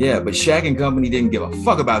 Yeah, but Shaq and company didn't give a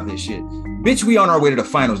fuck about this shit. Bitch, we on our way to the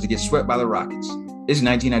finals to get swept by the Rockets. It's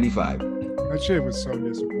 1995. That shit was so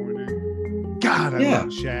disappointing. God, I love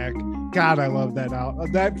Shaq. God, I love that out.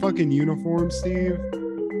 That fucking uniform, Steve.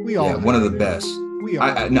 We all one of the best. We all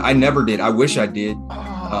I never did. I wish I did.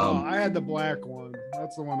 I had the black one.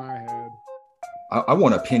 That's the one I had. I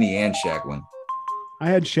want a Penny and Shaq one. I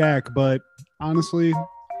had Shaq, but honestly,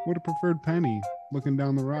 would have preferred Penny. Looking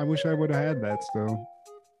down the road, I wish I would have had that still.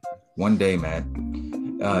 One day, man.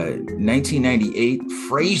 1998,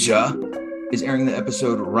 Frasier is airing the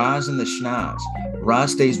episode Roz and the Schnoz.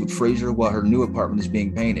 Roz stays with Frasier while her new apartment is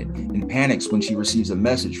being painted and panics when she receives a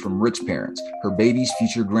message from Rick's parents, her baby's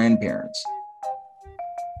future grandparents.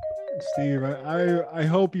 Steve, I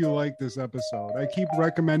hope you like this episode. I keep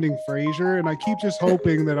recommending Frasier, and I keep just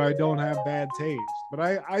hoping that I don't have bad taste. But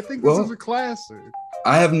I think this is a classic.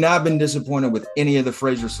 I have not been disappointed with any of the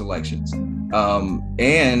Frasier selections.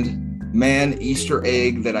 And man, Easter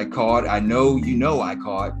egg that I caught, I know I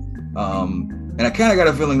caught. And I kind of got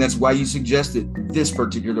a feeling that's why you suggested this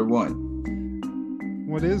particular one.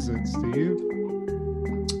 What is it, Steve?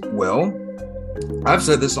 Well, I've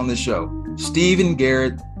said this on this show. Stephen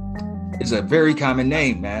Garrett is a very common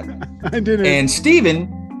name, Matt. I didn't. And Stephen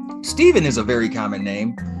is a very common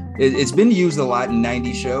name. It's been used a lot in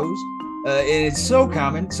 90 shows. And it's so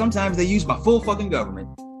common. Sometimes they use my full fucking government.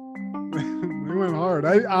 They went hard.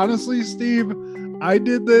 I honestly, Steve, I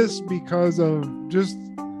did this because of just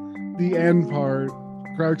the end part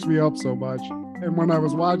cracks me up so much. And when I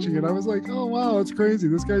was watching it, I was like, oh, wow, that's crazy.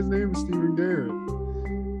 This guy's name is Stephen Garrett.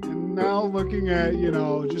 And now looking at,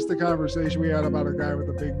 just the conversation we had about a guy with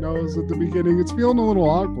a big nose at the beginning, it's feeling a little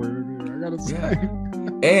awkward. I got to say. Yeah.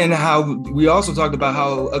 And how we also talked about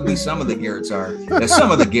how ugly some of the Garretts are. Some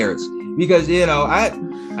of the Garretts. Because,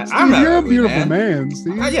 I'm not you're a ugly, beautiful man,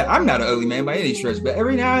 Steve. I'm not an ugly man by any stretch. But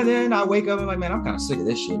every now and then I wake up and I'm like, man, I'm kind of sick of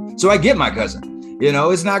this shit. So I get my cousin.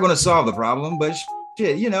 It's not going to solve the problem, but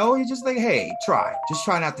shit, you just like, hey, try. Just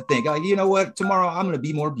try not to think. Like, you know what? Tomorrow I'm going to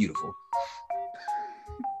be more beautiful.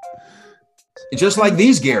 Just like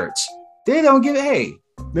these Garretts. They don't give a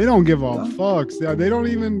fucks. Yeah, they don't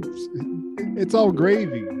even. It's all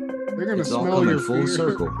gravy. They're going to smell your full fear.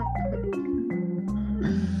 circle.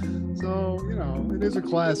 So, It is a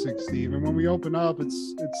classic, Steve. And when we open up,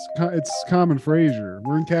 it's Common Fraser.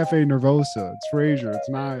 We're in Cafe Nervosa. It's Fraser. It's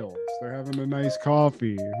Niles. They're having a nice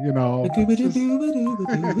coffee. You know.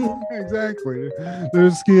 Exactly.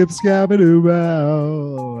 There's Skip Scabadoo.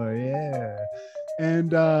 Yeah.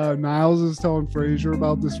 And Niles is telling Fraser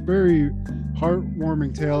about this very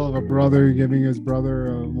heartwarming tale of a brother giving his brother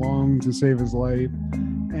a lung to save his life.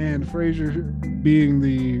 And Fraser, being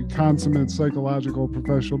the consummate psychological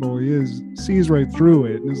professional he is, sees right through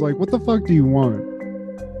it and is like, what the fuck do you want?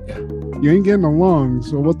 Yeah. You ain't getting a lung,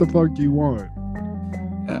 so what the fuck do you want?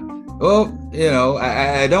 Yeah. Well, you know,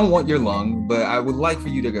 I don't want your lung, but I would like for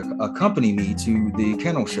you to accompany me to the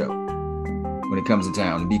kennel show when it comes to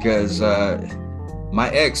town, because my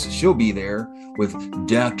ex, she'll be there with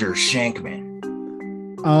Dr. Shankman.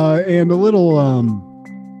 And a little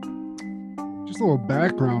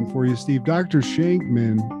background for you, Steve. Dr.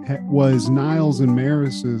 Shankman was Niles and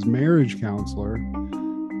Maris's marriage counselor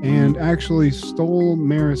and actually stole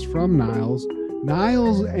Maris from Niles.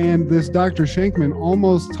 Niles and this Dr. Shankman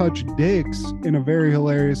almost touch dicks in a very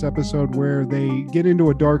hilarious episode where they get into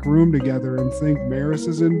a dark room together and think Maris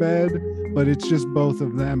is in bed, but it's just both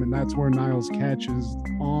of them, and that's where Niles catches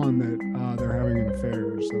on that they're having an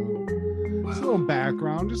affair. So just a little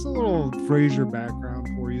background, just a little Frasier background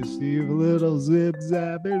for you, Steve. A little zip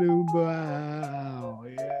zap wow.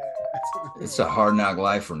 Yeah. It's a hard knock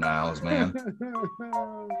life for Niles, man.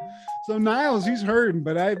 So Niles, he's hurting,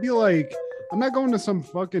 but I feel like I'm not going to some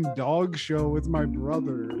fucking dog show with my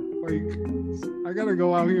brother. Like, I gotta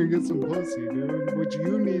go out here and get some pussy, dude. Which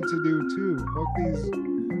you need to do too.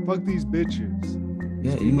 Fuck these bitches.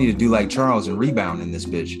 Yeah, you need to do like Charles and rebound in this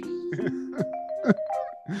bitch.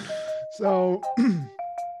 So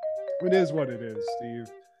it is what it is,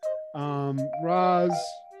 Steve. Roz,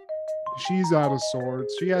 she's out of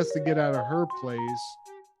sorts. She has to get out of her place.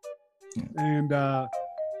 And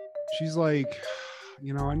she's like,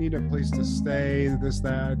 you know, I need a place to stay, this,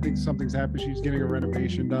 that. I think something's happened. She's getting a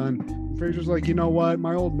renovation done. And Fraser's like, you know what?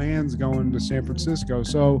 My old man's going to San Francisco,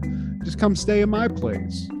 so just come stay at my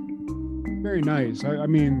place. Very nice. I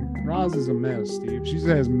mean, Roz is a mess, Steve. She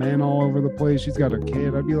has men all over the place. She's got a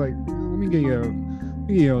kid. I'd be like, let me get you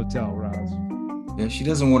a hotel, Roz. Yeah, she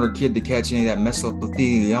doesn't want her kid to catch any of that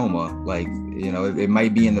mesothelioma. Like, you know, it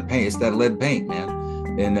might be in the paint. It's that lead paint, man.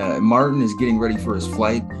 And Martin is getting ready for his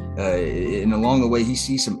flight. And along the way, he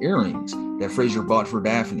sees some earrings that Fraser bought for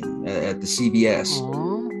Daphne at the CVS.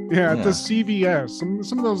 Yeah, at the CVS.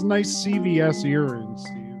 Some of those nice CVS earrings,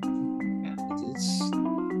 Steve.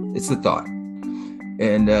 It's the thought.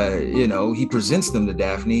 And, you know, he presents them to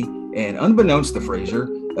Daphne. And unbeknownst to Fraser,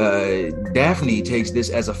 Daphne takes this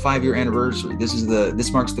as a 5-year anniversary.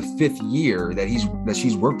 This marks the 5th year that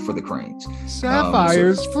she's worked for the Cranes.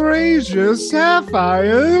 Sapphires, Fraser,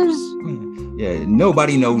 sapphires. Yeah,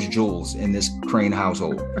 nobody knows Jules in this Crane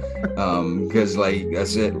household. Because like I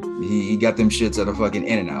said, he got them shits at a fucking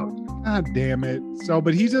In-N-Out. God damn it. So,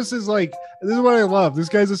 but he just is like, this is what I love. This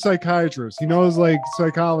guy's a psychiatrist. He knows like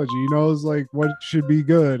psychology. He knows like what should be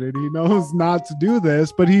good. And he knows not to do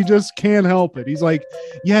this, but he just can't help it. He's like,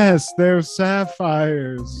 yes, they're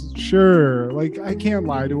sapphires. Sure. Like, I can't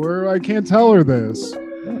lie to her. I can't tell her this.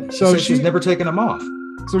 So she's never taken them off.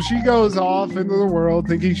 So she goes off into the world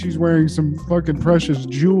thinking she's wearing some fucking precious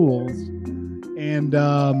jewels. And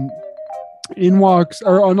in walks,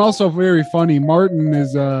 and also very funny, Martin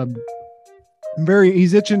is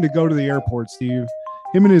he's itching to go to the airport, Steve.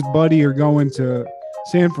 Him and his buddy are going to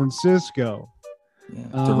San Francisco.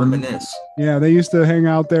 Yeah, to reminisce. Yeah, they used to hang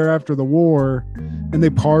out there after the war, and they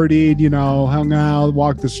partied, you know, hung out,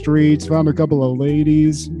 walked the streets, found a couple of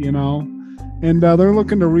ladies, you know. And they're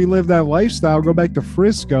looking to relive that lifestyle, go back to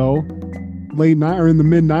Frisco, in the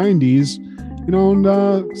mid 90s, you know.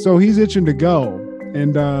 And so he's itching to go.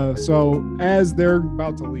 And so as they're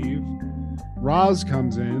about to leave, Roz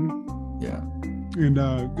comes in. Yeah. And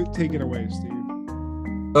take it away, Steve.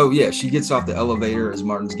 Oh yeah, she gets off the elevator as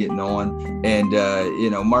Martin's getting on, and you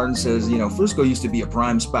know, Martin says, you know, Frisco used to be a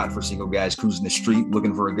prime spot for single guys cruising the street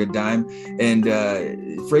looking for a good time. And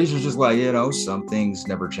Fraser's just like, you know, some things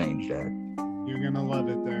never change, Dad. You're gonna love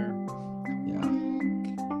it there. Yeah.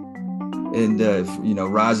 And you know,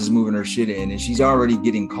 Roz is moving her shit in, and she's already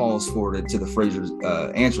getting calls forwarded to the Fraser's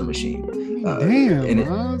answering machine. Damn,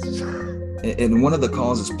 Roz. And one of the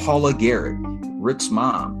calls is Paula Garrett, Rick's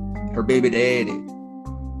mom, her baby daddy.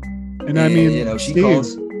 And I mean, you know, she Steve,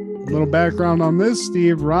 calls. A little background on this,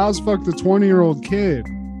 Steve. Roz fucked a 20-year-old kid,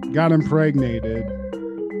 got impregnated,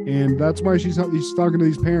 and that's why she's talking to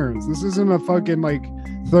these parents. This isn't a fucking like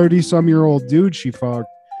 30-some-year-old dude she fucked.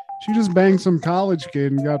 She just banged some college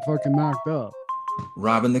kid and got fucking knocked up.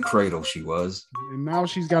 Robbing the cradle, she was. And now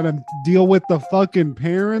she's got to deal with the fucking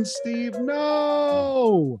parents, Steve.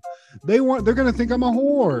 No, they're gonna think I'm a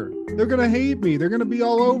whore. They're gonna hate me. They're gonna be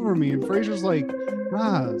all over me. And Frasier's like,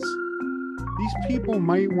 Roz, these people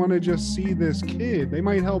might want to just see this kid. They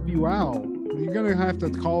might help you out. You're gonna have to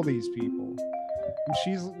call these people. And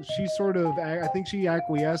she's sort of, I think she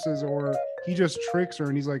acquiesces, or he just tricks her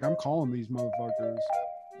and he's like, I'm calling these motherfuckers.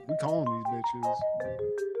 We calling these bitches.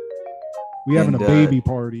 We having a baby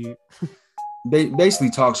party. Basically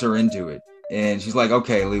talks her into it. And she's like,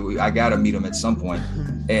 okay, Lee, I got to meet him at some point.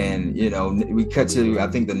 And, you know, we cut to, I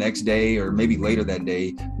think the next day or maybe later that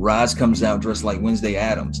day, Roz comes out dressed like Wednesday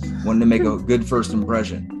Addams, wanting to make a good first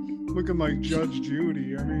impression. Looking like Judge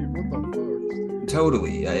Judy. I mean, what the fuck?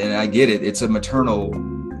 Totally. And I get it. It's a maternal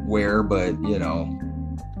wear, but, you know,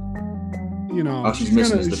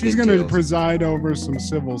 she's gonna preside over some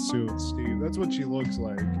civil suits, Steve. That's what she looks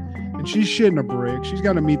like. And she's shitting a brick. She's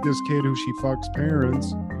got to meet this kid who she fucks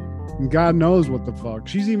parents. And God knows what the fuck.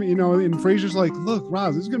 She's even, you know, and Frasier's like, look,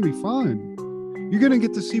 Roz, this is going to be fun. You're going to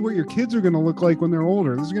get to see what your kids are going to look like when they're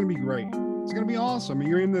older. This is going to be great. It's going to be awesome. And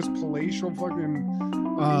you're in this palatial fucking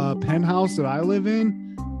penthouse that I live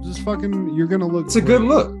in. Just fucking, you're going to look It's great. A good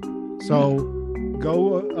look. So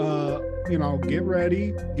go, get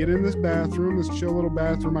ready. Get in this bathroom, this chill little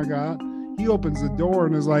bathroom I got. He opens the door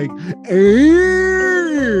and is like, hey!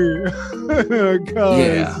 Yeah.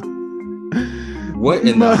 What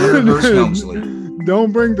in the Hunterverse Helmsley?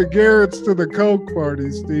 Don't bring the Garretts to the Coke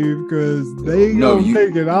party, Steve, because they don't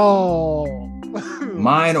take it all.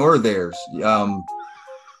 Mine or theirs. Hey,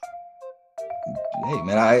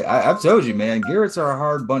 man, I've told you, man, Garretts are a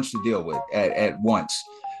hard bunch to deal with at once.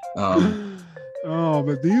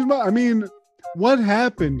 But these, I mean, what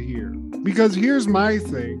happened here? Because here's my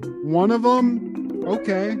thing. One of them,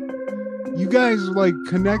 okay, you guys like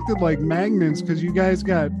connected like magnets because you guys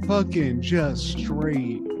got fucking just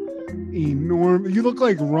straight enormous. You look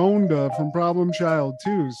like Rhonda from Problem Child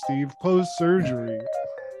 2, Steve, post-surgery.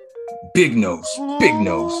 Big nose. Big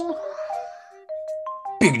nose.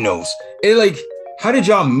 Big nose. It like, how did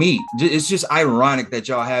y'all meet? It's just ironic that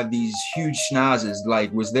y'all have these huge schnozzes.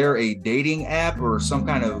 Like, was there a dating app or some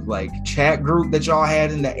kind of like chat group that y'all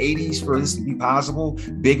had in the 80s for this to be possible?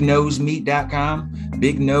 BigNoseMeet.com,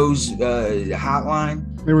 Big Nose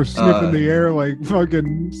Hotline. They were sniffing the air like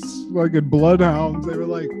fucking bloodhounds. They were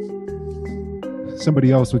like,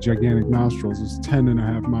 somebody else with gigantic nostrils is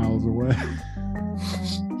 10.5 miles away.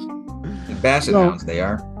 Basset hounds, they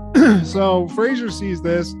are. So Frasier sees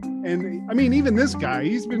this. And I mean, even this guy,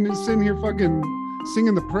 he's been sitting here fucking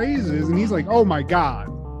singing the praises, and he's like, "Oh my god!"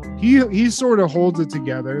 He sort of holds it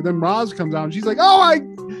together. Then Roz comes out, and she's like, "Oh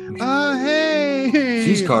hey!"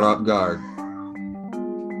 She's caught off guard.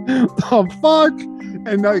 Oh fuck!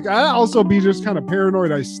 And like, I also be just kind of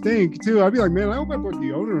paranoid. I stink too. I'd be like, "Man, I hope I put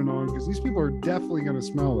deodorant on because these people are definitely gonna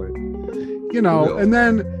smell it." You know. And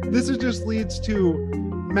then this just leads to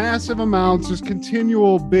massive amounts, just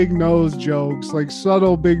continual big nose jokes, like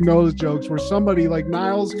subtle big nose jokes where somebody like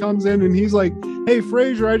Niles comes in and he's like, hey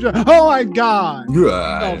Frasier, oh my god,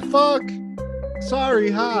 oh fuck, sorry,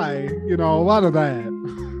 hi, you know, a lot of that.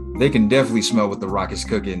 They can definitely smell what the Rock is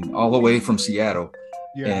cooking all the way from Seattle.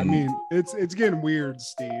 Yeah, I mean, it's getting weird,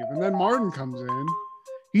 Steve. And then Martin comes in,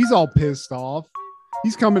 he's all pissed off.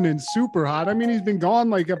 He's coming in super hot. I mean, he's been gone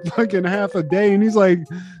like a fucking half a day, and they're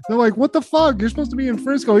like, what the fuck? You're supposed to be in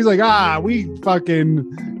Frisco. He's like, we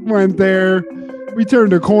fucking went there. We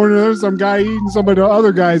turned a corner. There's some guy eating some of the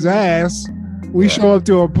other guy's ass. We show up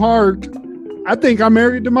to a park. I think I'm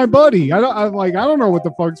married to my buddy. I don't know what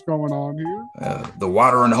the fuck's going on here. The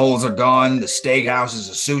watering holes are gone. The steakhouse is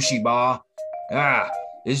a sushi bar.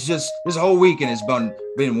 It's just this whole weekend has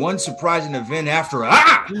been one surprising event after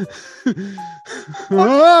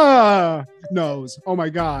Nose. Oh my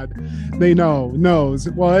god. They know. Nose.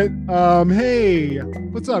 What? Hey,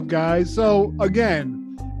 what's up, guys? So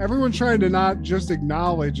again, everyone's trying to not just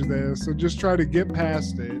acknowledge this and just try to get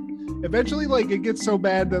past it. Eventually, like, it gets so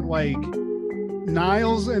bad that like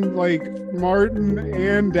Niles and like Martin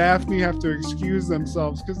and Daphne have to excuse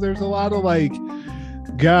themselves because there's a lot of like,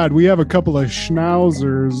 God, we have a couple of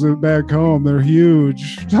schnauzers back home. They're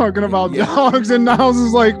huge. Talking about dogs, and Niles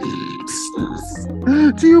is like,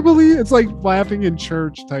 do you believe? It's like laughing in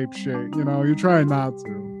church type shit. You know, you're trying not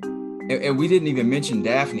to. And we didn't even mention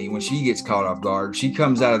Daphne when she gets caught off guard. She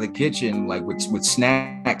comes out of the kitchen like with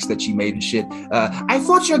snacks that she made and shit. I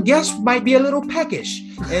thought your guests might be a little peckish,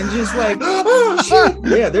 and just like, oh shit,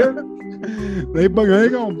 yeah, they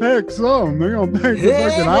gonna peck some. They're gonna peck the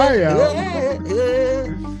fucking eye out.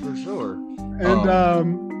 For sure.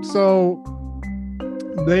 And so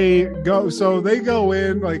they go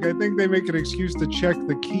in, like, I think they make an excuse to check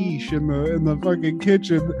the quiche in the fucking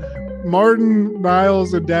kitchen. Martin,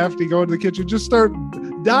 Niles, and Daphne go into the kitchen, just start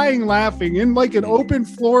dying laughing in like an open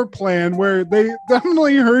floor plan where they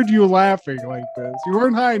definitely heard you laughing like this. You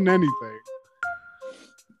weren't hiding anything.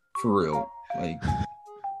 For real. Like,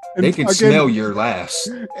 and they can smell your laughs.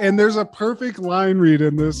 And there's a perfect line read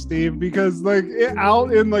in this, Steve, because like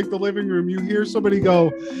out in like the living room, you hear somebody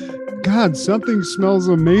go, "God, something smells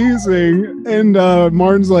amazing," and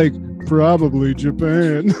Martin's like, "Probably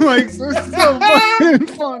Japan." Like, it's so fucking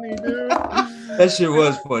funny, dude. That shit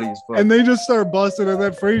was funny as fuck. And they just start busting, and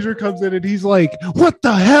then Frasier comes in and he's like, "What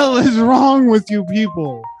the hell is wrong with you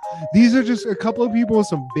people? These are just a couple of people with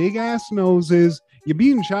some big ass noses. You're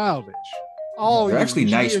being childish." Oh, they're actually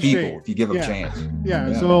nice people if you give them a chance.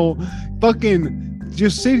 Yeah, so fucking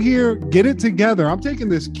just sit here, get it together. I'm taking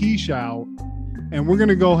this quiche out, and we're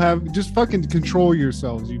gonna go just fucking control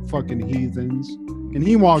yourselves, you fucking heathens. And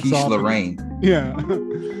he walks quiche off. Lorraine. Yeah.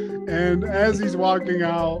 And as he's walking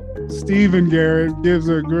out, Stephen Garrett gives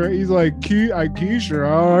a great, he's like, Keisha, I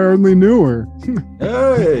hardly knew her.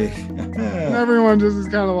 Hey. And everyone just is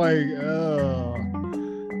kind of like, oh.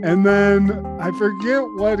 And then I forget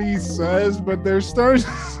what he says, but there starts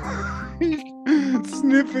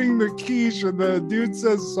sniffing the quiche, and the dude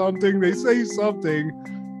says something, they say something,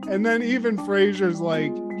 and then even Frasier's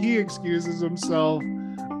like, he excuses himself,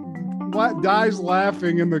 dies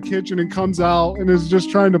laughing in the kitchen and comes out and is just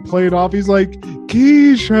trying to play it off. He's like,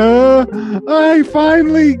 Keisha, I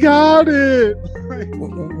finally got it.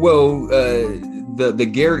 Well, the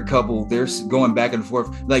Garrett couple, they're going back and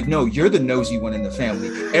forth. Like, no, you're the nosy one in the family.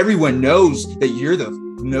 Everyone knows that you're the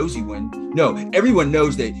nosy one. No, everyone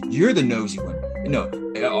knows that you're the nosy one. No,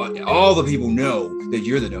 all the people know that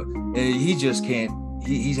you're the nosy. And he just can't.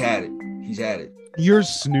 He's had it. He's had it. You're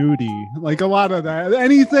snooty. Like, a lot of that.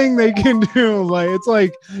 Anything they can do, like, it's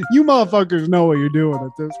like, you motherfuckers know what you're doing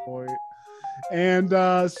at this point. And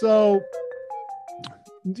so,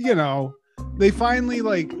 you know, they finally,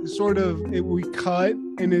 like, sort of, we cut,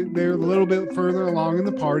 and they're a little bit further along in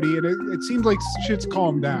the party, and it seems like shit's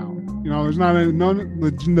calmed down. You know, there's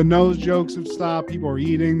the nose jokes have stopped. People are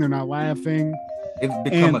eating. They're not laughing. They've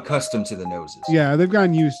become accustomed to the noses. Yeah, they've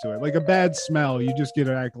gotten used to it. Like a bad smell, you just get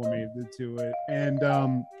acclimated to it. And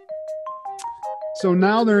so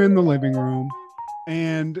now they're in the living room,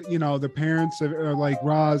 and, you know, the parents are like,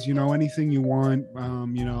 Roz, you know, anything you want,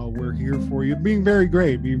 you know, we're here for you. Being very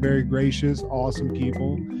great, being very gracious, awesome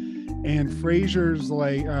people. And Frasier's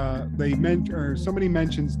like, somebody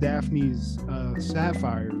mentions Daphne's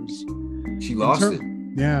sapphires. She lost it.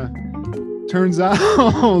 Yeah. Turns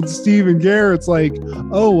out Stephen Garrett's like,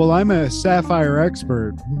 oh, well, I'm a sapphire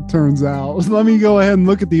expert. Turns out, let me go ahead and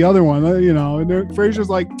look at the other one. You know, and Frasier's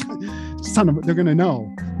like, son of, they're gonna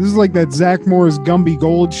know. This is like that Zach Morris Gumby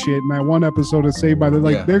Gold shit in that one episode of Saved by the,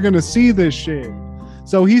 like, they're gonna see this shit.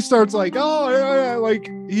 So he starts like, oh, yeah,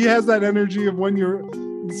 like, he has that energy of when you're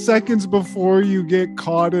seconds before you get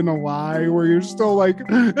caught in a lie, where you're still like,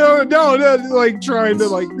 no, like trying to,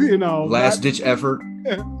 like, you know, last ditch effort.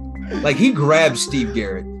 Like, he grabs Steve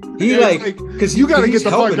Garrett. He because you got to get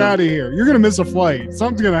the fuck out of here. You're gonna miss a flight.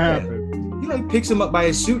 Something's gonna happen. He like picks him up by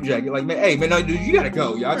his suit jacket. Like, hey man, no, dude, you gotta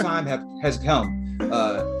go. Your time has come.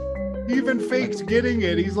 He even fakes getting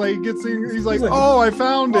it. He's like, oh, I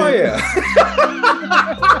found it. Oh yeah.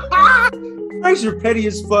 Fraser petty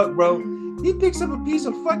as fuck, bro. He picks up a piece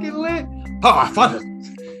of fucking lint. Oh, I found it.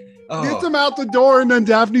 Gets him out the door, and then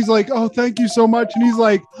Daphne's like, oh, thank you so much. And he's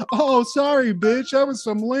like, oh, sorry, bitch. That was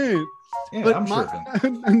some lint. Yeah, but I'm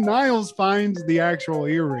tripping. Niles finds the actual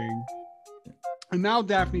earring. And now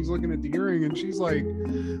Daphne's looking at the earring, and she's like,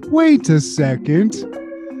 wait a second.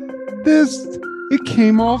 It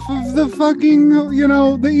came off of the fucking, you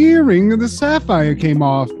know, the earring. The sapphire came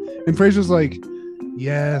off. And Frasier's like,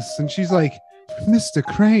 yes. And she's like, Mr.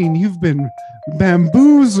 Crane, you've been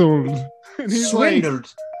bamboozled. And he's swindled.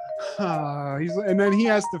 And then he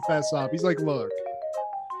has to fess up. He's like, look,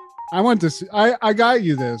 I got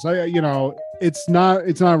you this. You know, it's not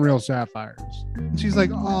real sapphires. And she's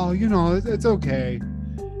like, oh, you know, it's okay.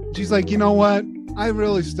 She's like, you know what? I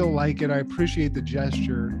really still like it. I appreciate the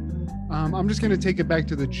gesture. I'm just going to take it back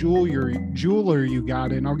to the jeweler you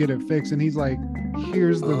got it, and I'll get it fixed. And he's like,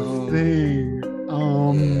 here's the thing.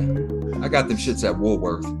 I got them shits at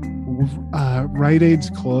Woolworth. Rite Aid's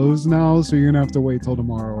closed now, so you're gonna have to wait till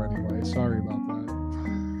tomorrow anyway. Sorry about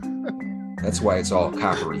that. That's why it's all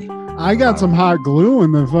coppery. I got some hot glue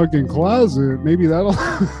in the fucking closet. Maybe that'll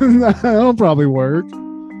probably work.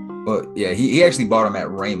 But yeah, he actually bought them at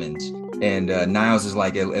Raymond's, and Niles is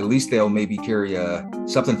like, at least they'll maybe carry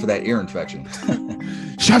something for that ear infection.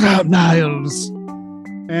 Shut up, Niles.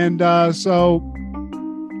 And so,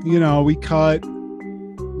 you know, we cut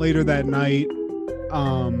later that night.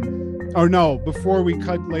 Or no, before we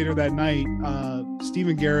cut later that night,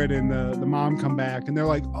 Stephen Garrett and the mom come back and they're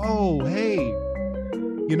like, oh, hey,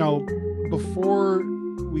 you know, before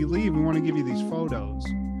we leave, we want to give you these photos.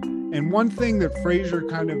 And one thing that Frasier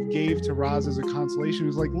kind of gave to Roz as a consolation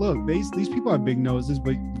was like, look, these people have big noses,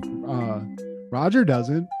 but Roger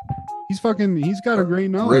doesn't. He's got a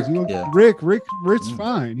great nose. Rick's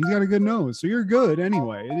fine. He's got a good nose. So you're good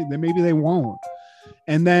anyway. Maybe they won't.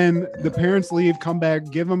 And then the parents leave, come back,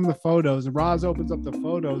 give them the photos. And Roz opens up the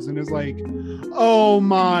photos and is like, oh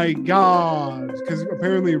my God. Because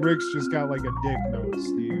apparently Rick's just got like a dick nose,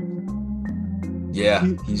 Steve. Yeah,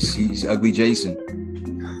 he's Ugly Jason.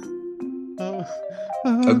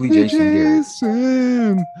 Ugly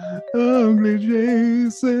Jason. Ugly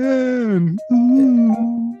Jason.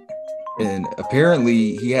 Ooh. And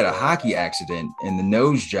apparently he had a hockey accident and the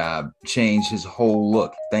nose job changed his whole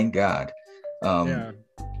look. Thank God. Yeah.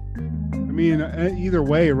 I mean, either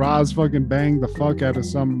way, Roz fucking banged the fuck out of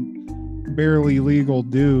some barely legal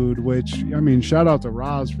dude, which, I mean, shout out to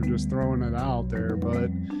Roz for just throwing it out there,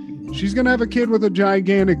 but she's going to have a kid with a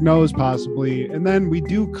gigantic nose possibly. And then we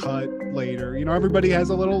do cut later. You know, everybody has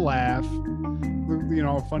a little laugh, you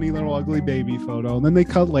know, a funny little ugly baby photo. And then they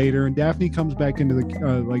cut later and Daphne comes back into the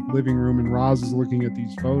like living room and Roz is looking at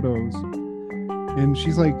these photos. And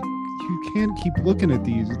she's like, you can't keep looking at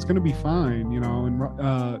these. It's going to be fine, you know.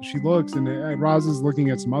 And she looks and Roz is looking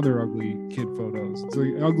at some other ugly kid photos. It's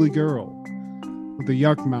an ugly girl with a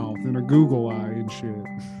yuck mouth and a Google eye and shit.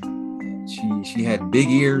 She had big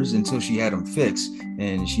ears until she had them fixed.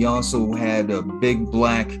 And she also had a big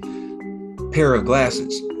black pair of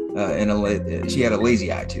glasses. And she had a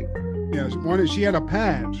lazy eye too. Yeah, she had a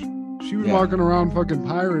patch. She was walking around fucking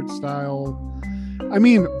pirate style. I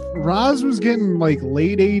mean, Roz was getting like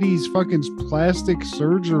late 80s fucking plastic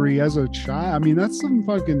surgery as a child. I mean, that's some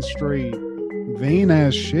fucking straight vein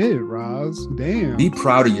ass shit, Roz. Damn. Be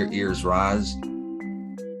proud of your ears, Roz.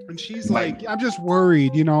 And she's like, I'm just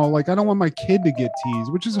worried, you know, like I don't want my kid to get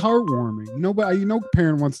teased, which is heartwarming. You know,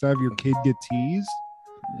 parent wants to have your kid get teased.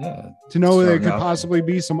 Yeah. To know there could possibly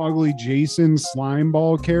be some ugly Jason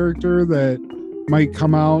slimeball character that might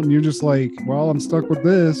come out and you're just like, well, I'm stuck with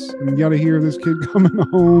this, and you got to hear this kid coming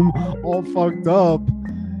home all fucked up.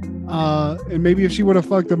 And maybe if she would have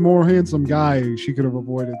fucked a more handsome guy, she could have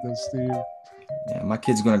avoided this, Steve. Yeah, my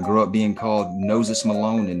kid's gonna grow up being called Noses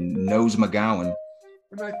Malone and Nose McGowan.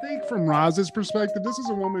 And I think from Roz's perspective, this is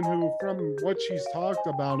a woman who, from what she's talked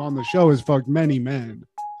about on the show, has fucked many men.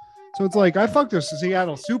 So it's like, I fucked a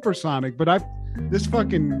Seattle Supersonic, but this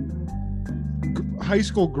fucking high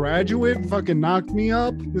school graduate fucking knocked me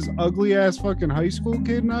up. This ugly ass fucking high school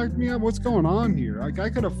kid knocked me up. What's going on here? Like, I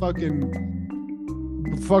could have fucking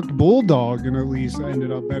fucked Bulldog and at least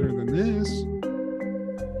ended up better than this.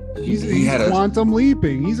 He's quantum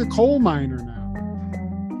leaping. He's a coal miner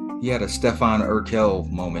now. He had a Stefan Urkel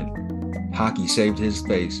moment. Hockey saved his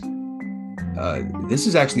face. This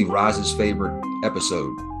is actually Roz's favorite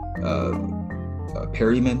episode.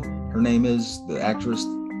 Perryman, her name is, the actress.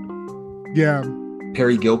 Yeah.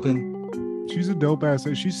 Perry Gilpin. She's a dope ass.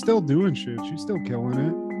 She's still doing shit. She's still killing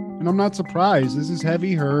it. And I'm not surprised. This is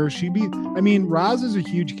heavy her. Roz is a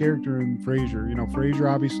huge character in Frasier. You know,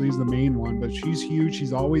 Frasier obviously is the main one, but she's huge.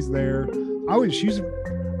 She's always there. She's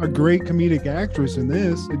a great comedic actress in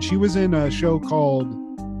this. And she was in a show called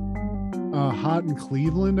Hot in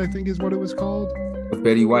Cleveland, I think is what it was called. With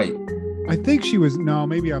Betty White. I think she was, no,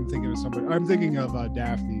 maybe I'm thinking of somebody. I'm thinking of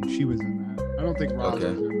Daphne. She was in that. I don't think Roz was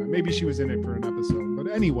in that. Maybe she was in it for an episode. But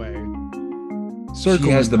anyway. She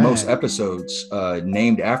has the most episodes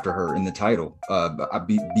named after her in the title,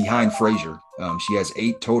 behind Frasier. She has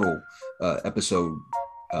 8 total episode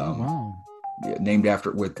named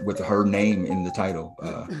after with her name in the title.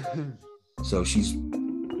 So she's,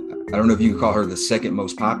 I don't know if you could call her the second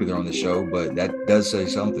most popular on the show, but that does say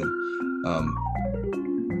something.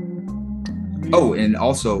 Oh, and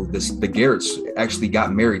also the Garretts actually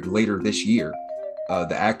got married later this year,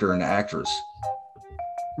 the actor and the actress.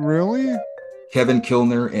 Really? Kevin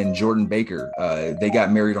Kilner and Jordan Baker. They got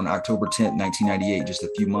married on October 10th, 1998, just a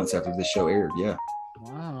few months after this show aired. Yeah.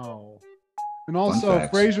 Wow. And also,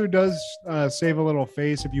 Frasier does save a little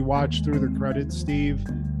face. If you watch through the credits, Steve,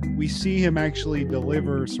 we see him actually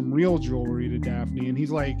deliver some real jewelry to Daphne. And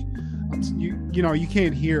he's like, you know, you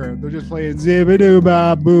can't hear it. They're just playing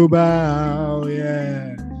zibbidoo-ba-boo-bow,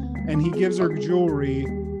 yeah. And he gives her jewelry,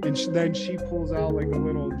 and then she pulls out like a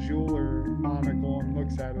little jeweler monocle and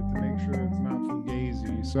looks at it to make sure it's not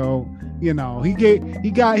fugazi. So, you know, he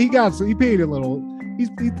paid a little.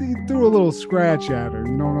 he threw a little scratch at her.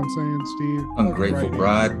 You know what I'm saying, Steve? Ungrateful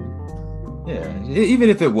Right. bride. Yeah, even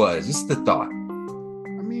if it was, it's the thought.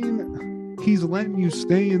 I mean, he's letting you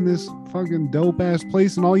stay in this fucking dope ass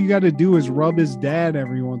place, and all you got to do is rub his dad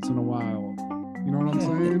every once in a while. You know what I'm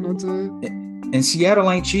saying? That's it. And Seattle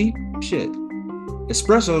ain't cheap. Shit.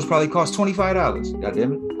 Espressos probably cost $25. God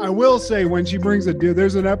damn it. I will say, when she brings a dude,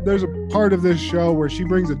 there's a part of this show where she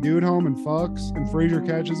brings a dude home and fucks, and Frasier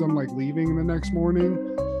catches him like leaving the next morning,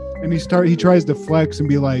 and he tries to flex and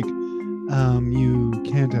be like, you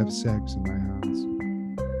can't have sex in my house.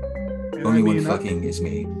 And Only one fucking is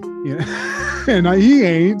me. Yeah. And he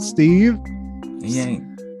ain't, Steve. He ain't.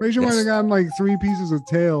 Frasier might have gotten like 3 pieces of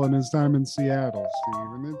tail in his time in Seattle,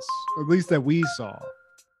 Steve, and it's at least that we saw.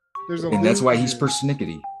 And that's why he's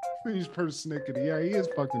persnickety. He's persnickety. Yeah, he is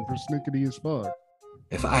fucking persnickety as fuck.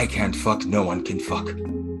 If I can't fuck, no one can fuck.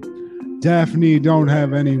 Daphne, don't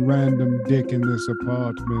have any random dick in this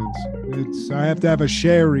apartment. I have to have a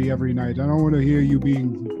sherry every night. I don't want to hear you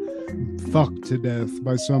being fucked to death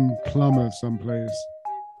by some plumber someplace.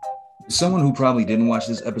 Someone who probably didn't watch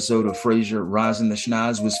this episode of Frasier Rising the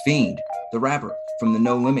Schnoz was Fiend, the rapper from the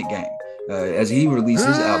No Limit Gang. As he released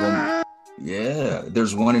his album, yeah,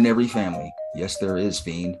 there's one in every family. Yes, there is,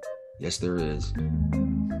 Fiend. Yes, there is.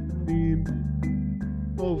 Fiend.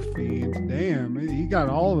 Oh, Fiend. Damn, he got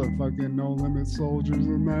all the fucking No Limit soldiers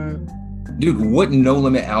in that. Dude, what No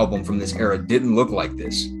Limit album from this era didn't look like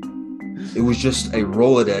this? It was just a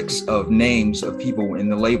Rolodex of names of people in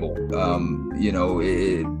the label.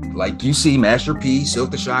 Like you see Master P,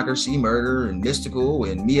 Silk the Shocker, C Murder, and Mystical,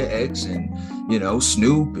 and Mia X, and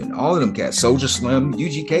Snoop, and all of them cats. Soulja Slim,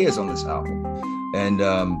 UGK is on this album, and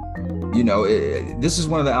this is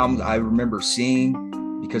one of the albums I remember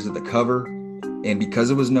seeing because of the cover and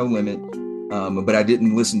because it was No Limit, but I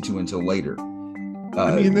didn't listen to until later.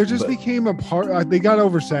 There just became a part. They got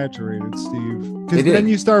oversaturated, Steve. Because then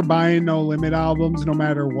you start buying No Limit albums, no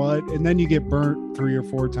matter what, and then you get burnt 3 or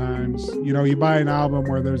 4 times. You buy an album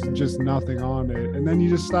where there's just nothing on it, and then you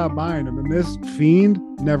just stop buying them. And this Fiend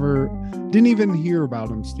didn't even hear about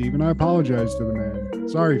him, Steve. And I apologize to the man.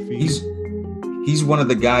 Sorry, Fiend. He's one of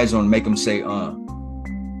the guys on Make 'Em Say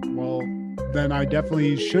Well, then I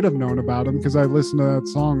definitely should have known about him because I listened to that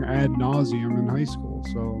song ad nauseum in high school.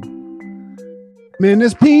 So. Man,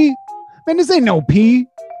 this ain't no P.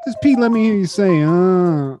 This P, let me hear you say,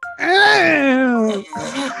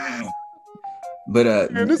 But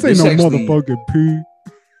man, this ain't no motherfucking P.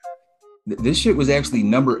 This shit was actually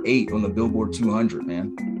number 8 on the Billboard 200,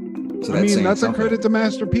 man. So that's a credit to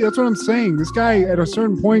Master P. That's what I'm saying. This guy at a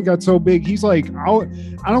certain point got so big, he's like, I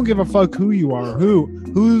don't give a fuck who you are. Who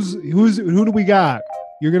do we got?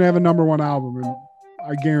 You're gonna have a number 1 album, and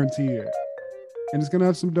I guarantee it. And it's going to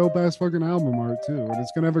have some dope ass fucking album art too. And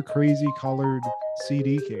it's going to have a crazy colored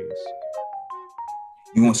CD case.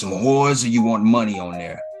 You want some whores or you want money on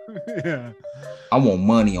there? Yeah. I want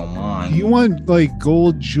money on mine. Do you want like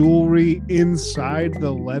gold jewelry inside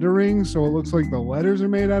the lettering so it looks like the letters are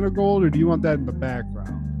made out of gold? Or do you want that in the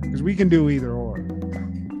background? Because we can do either or.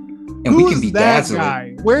 And we can be that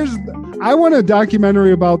guy? I want a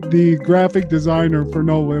documentary about the graphic designer for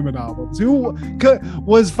No Limit albums. Who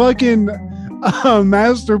was fucking...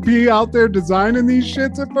 Master P out there designing these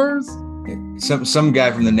shits at first? Some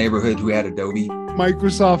guy from the neighborhood who had Adobe.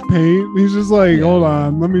 Microsoft Paint. He's just like, hold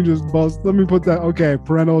on, let me put that. Okay,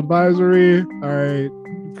 parental advisory. All right,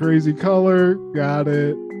 crazy color. Got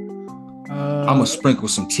it. I'm gonna sprinkle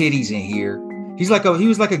some titties in here. He was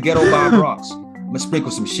like a ghetto Bob Ross. I'm gonna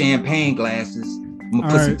sprinkle some champagne glasses. I'm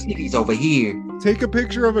gonna put some titties over here. Take a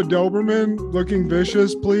picture of a Doberman looking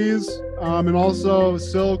vicious, please. And also,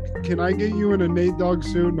 Silk, can I get you in a Nate Dogg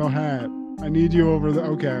suit? No hat. I need you over there.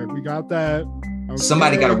 Okay, we got that. Okay.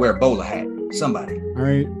 Somebody got to wear a bowler hat. Somebody. All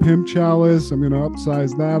right, Pimp Chalice. I'm going to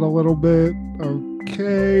upsize that a little bit.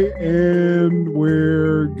 Okay, and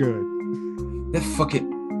we're good. That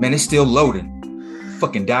fucking... Man, it's still loading.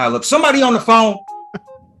 Fucking dial up. Somebody on the phone.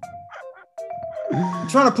 I'm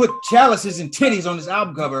trying to put chalices and titties on this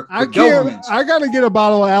album cover. I gotta get a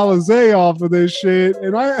bottle of Alizé off of this shit,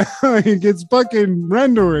 and it's fucking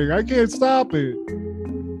rendering. I can't stop it.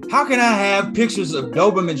 How can I have pictures of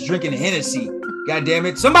Dobermans drinking Hennessy? God damn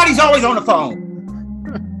it! Somebody's always on the phone.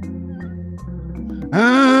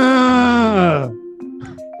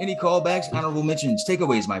 Any callbacks, honorable mentions,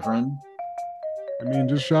 takeaways, my friend? I mean,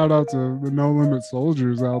 just shout out to the No Limit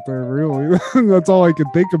soldiers out there. Really, that's all I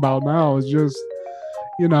can think about now. Is just.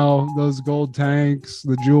 Those gold tanks,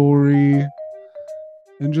 the jewelry,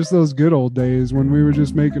 and just those good old days when we were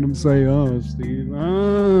just making them say, oh, Steve.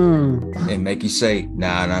 And make you say,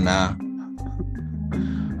 nah.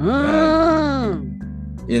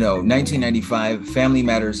 1995, Family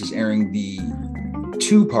Matters is airing the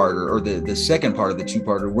two-parter, or the second part of the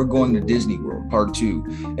two-parter, We're Going to Disney World, part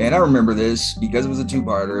 2. And I remember this because it was a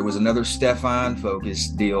two-parter. It was another Stefan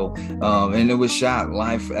focused deal. And it was shot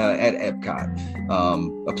live at Epcot,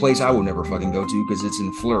 a place I will never fucking go to because it's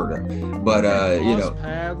in Florida. But,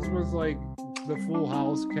 Paths was like the Full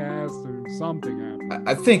House cast or something happened.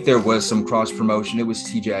 I think there was some cross promotion. It was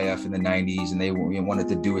TGIF in the 90s, and they wanted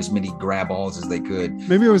to do as many grab alls as they could.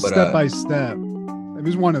 Maybe it was Step by Step. It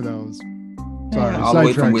was one of those. Sorry, all the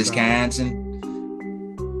way from Wisconsin.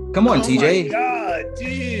 Come on, TJ. Oh my God,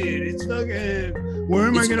 dude, it's fucking. Where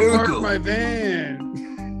am I gonna park my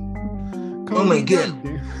van? Oh my God,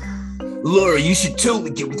 Laura, you should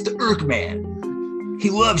totally get with the Urk man. He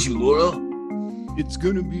loves you, Laura. It's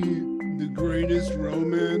gonna be the greatest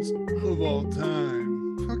romance of all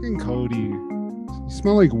time. Fucking Cody, you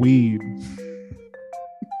smell like weed.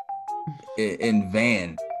 In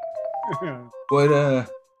van, but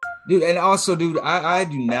dude, and also, dude, I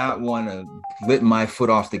do not want to let my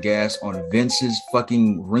foot off the gas on Vince's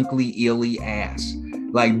fucking wrinkly, eely ass.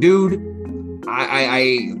 Like, dude,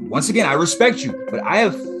 I once again, I respect you, but I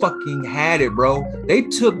have fucking had it, bro. They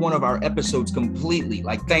took one of our episodes completely,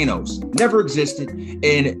 like Thanos, never existed,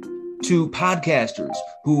 and to podcasters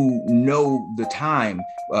who know the time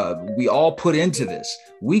we all put into this,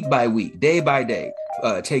 week by week, day by day,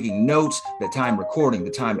 taking notes, the time recording,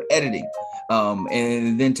 the time editing,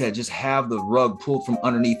 and then to just have the rug pulled from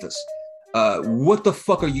underneath us. What the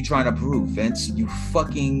fuck are you trying to prove, Vince? You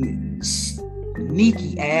fucking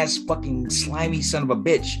sneaky ass fucking slimy son of a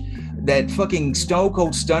bitch. That fucking Stone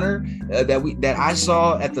Cold Stunner that I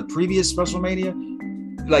saw at the previous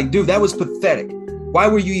WrestleMania, like, dude, that was pathetic. Why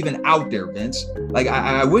were you even out there, Vince? Like,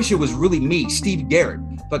 I wish it was really me, Steve Garrett,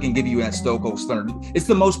 fucking give you that Stone Cold Stunner. It's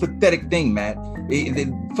the most pathetic thing, Matt.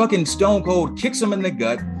 The fucking Stone Cold kicks him in the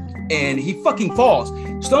gut, and he fucking falls.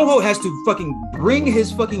 Stone Cold has to fucking bring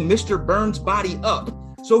his fucking Mr. Burns body up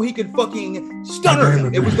so he could fucking stunner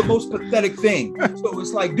him. It was the most pathetic thing. So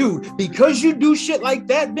it's like, dude, because you do shit like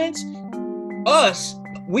that, Vince,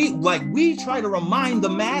 we try to remind the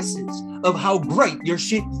masses of how great your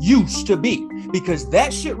shit used to be, because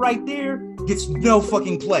that shit right there gets no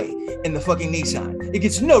fucking play in the fucking Nissan. It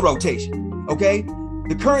gets no rotation, okay?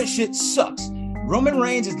 The current shit sucks. Roman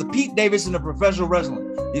Reigns is the Pete Davidson of professional wrestling.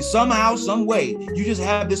 Somehow, some way, you just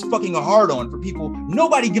have this fucking hard-on for people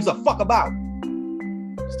nobody gives a fuck about.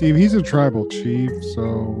 Steve, he's a tribal chief,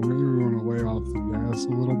 so maybe we want to lay off the gas a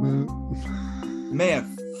little bit.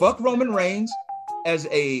 Man, fuck Roman Reigns as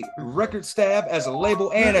a record stab, as a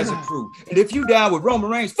label, and as a crew. And if you down with Roman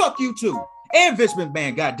Reigns, fuck you too. And Vince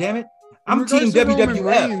McMahon, goddammit. I'm team WWF.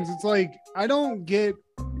 Reigns, it's like, I don't get...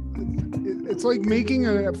 It's like making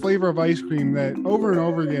a flavor of ice cream that over and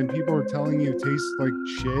over again people are telling you tastes like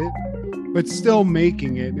shit, but still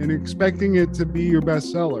making it and expecting it to be your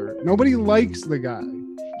best seller. Nobody likes the guy.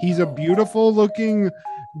 He's a beautiful looking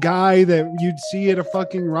guy that you'd see at a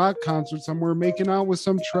fucking rock concert somewhere making out with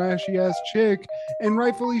some trashy ass chick, and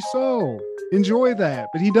rightfully so. Enjoy that.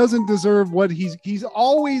 But he doesn't deserve what he's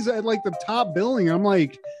always at like the top billing. I'm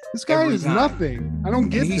like, this guy is nothing. I don't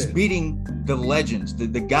get it. He's beating the legends,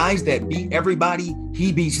 the guys that beat everybody.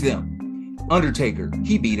 He beats them. Undertaker,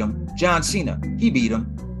 he beat him. John Cena, he beat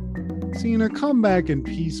him. Cena, come back and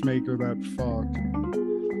Peacemaker that fuck.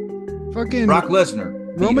 Fucking Brock Lesnar.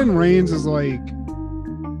 Roman Reigns is like,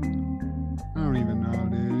 I don't even know,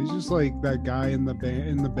 dude. He's just like that guy in the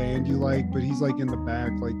band you like, but he's like in the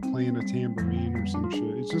back, like playing a tambourine or some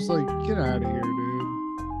shit. It's just like, get out of here, dude.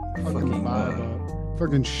 Fucking vibe up.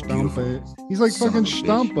 Fucking Stumpa. He's like fucking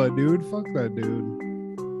Stumpa, dude. Fuck that dude.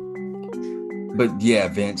 But yeah,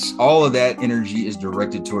 Vince, all of that energy is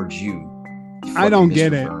directed towards you. I don't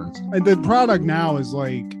get it. And the product now is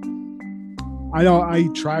like, I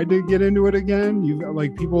tried to get into it again.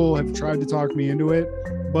 People have tried to talk me into it,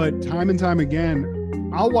 but time and time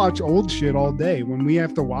again, I'll watch old shit all day. When we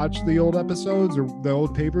have to watch the old episodes or the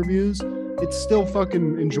old pay-per-views, it's still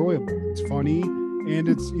fucking enjoyable. It's funny. And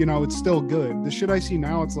it's, it's still good. The shit I see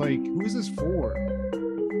now, it's like, who is this for?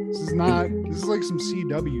 This is like some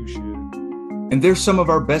CW shit. And there's some of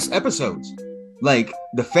our best episodes. Like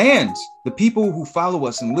the fans, the people who follow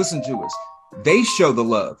us and listen to us, they show the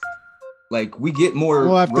love. Like we get more.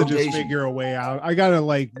 We'll have rotation. to just figure a way out. I gotta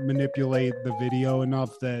manipulate the video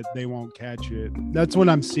enough that they won't catch it. That's what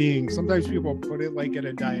I'm seeing. Sometimes people put it like at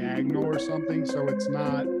a diagonal or something, so it's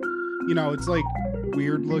not, it's like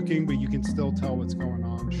weird looking, but you can still tell what's going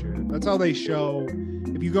on. Shit. That's how they show.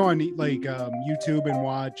 If you go on YouTube and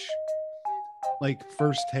watch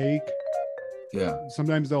First Take, Yeah.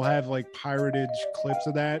 Sometimes they'll have like pirated clips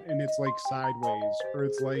of that, and it's like sideways or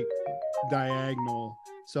it's like diagonal,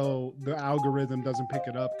 so the algorithm doesn't pick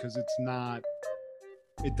it up because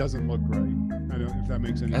it doesn't look right. I don't know if that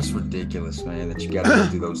makes any sense. That's ridiculous, man, that you got to go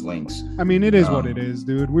through those links. I mean, it is what it is,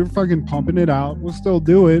 dude. We're fucking pumping it out. We'll still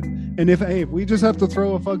do it. And if we just have to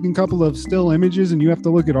throw a fucking couple of still images and you have to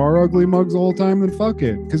look at our ugly mugs the whole time, then fuck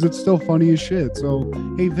it, because it's still funny as shit. So,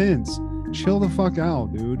 hey, Vince, chill the fuck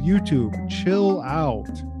out, dude. YouTube, chill out.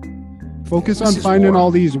 Focus on finding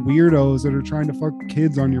all these weirdos that are trying to fuck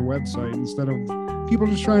kids on your website instead of people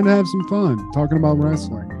just trying to have some fun talking about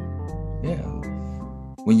wrestling. Yeah.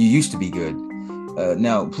 When you used to be good.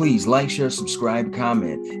 Now, please like, share, subscribe,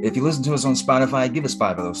 comment. If you listen to us on Spotify, give us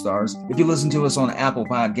 5 of those stars. If you listen to us on Apple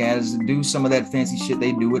Podcasts, do some of that fancy shit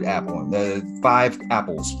they do with Apple. The 5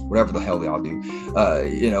 apples, whatever the hell they all do.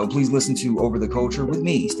 Please listen to Over the Culture with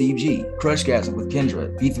me, Steve G. Crushgasm with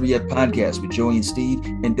Kendra. B3F Podcast with Joey and Steve.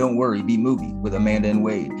 And Don't Worry, Be Movie with Amanda and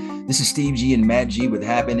Wade. This is Steve G and Matt G with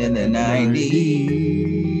Happen in the 90s.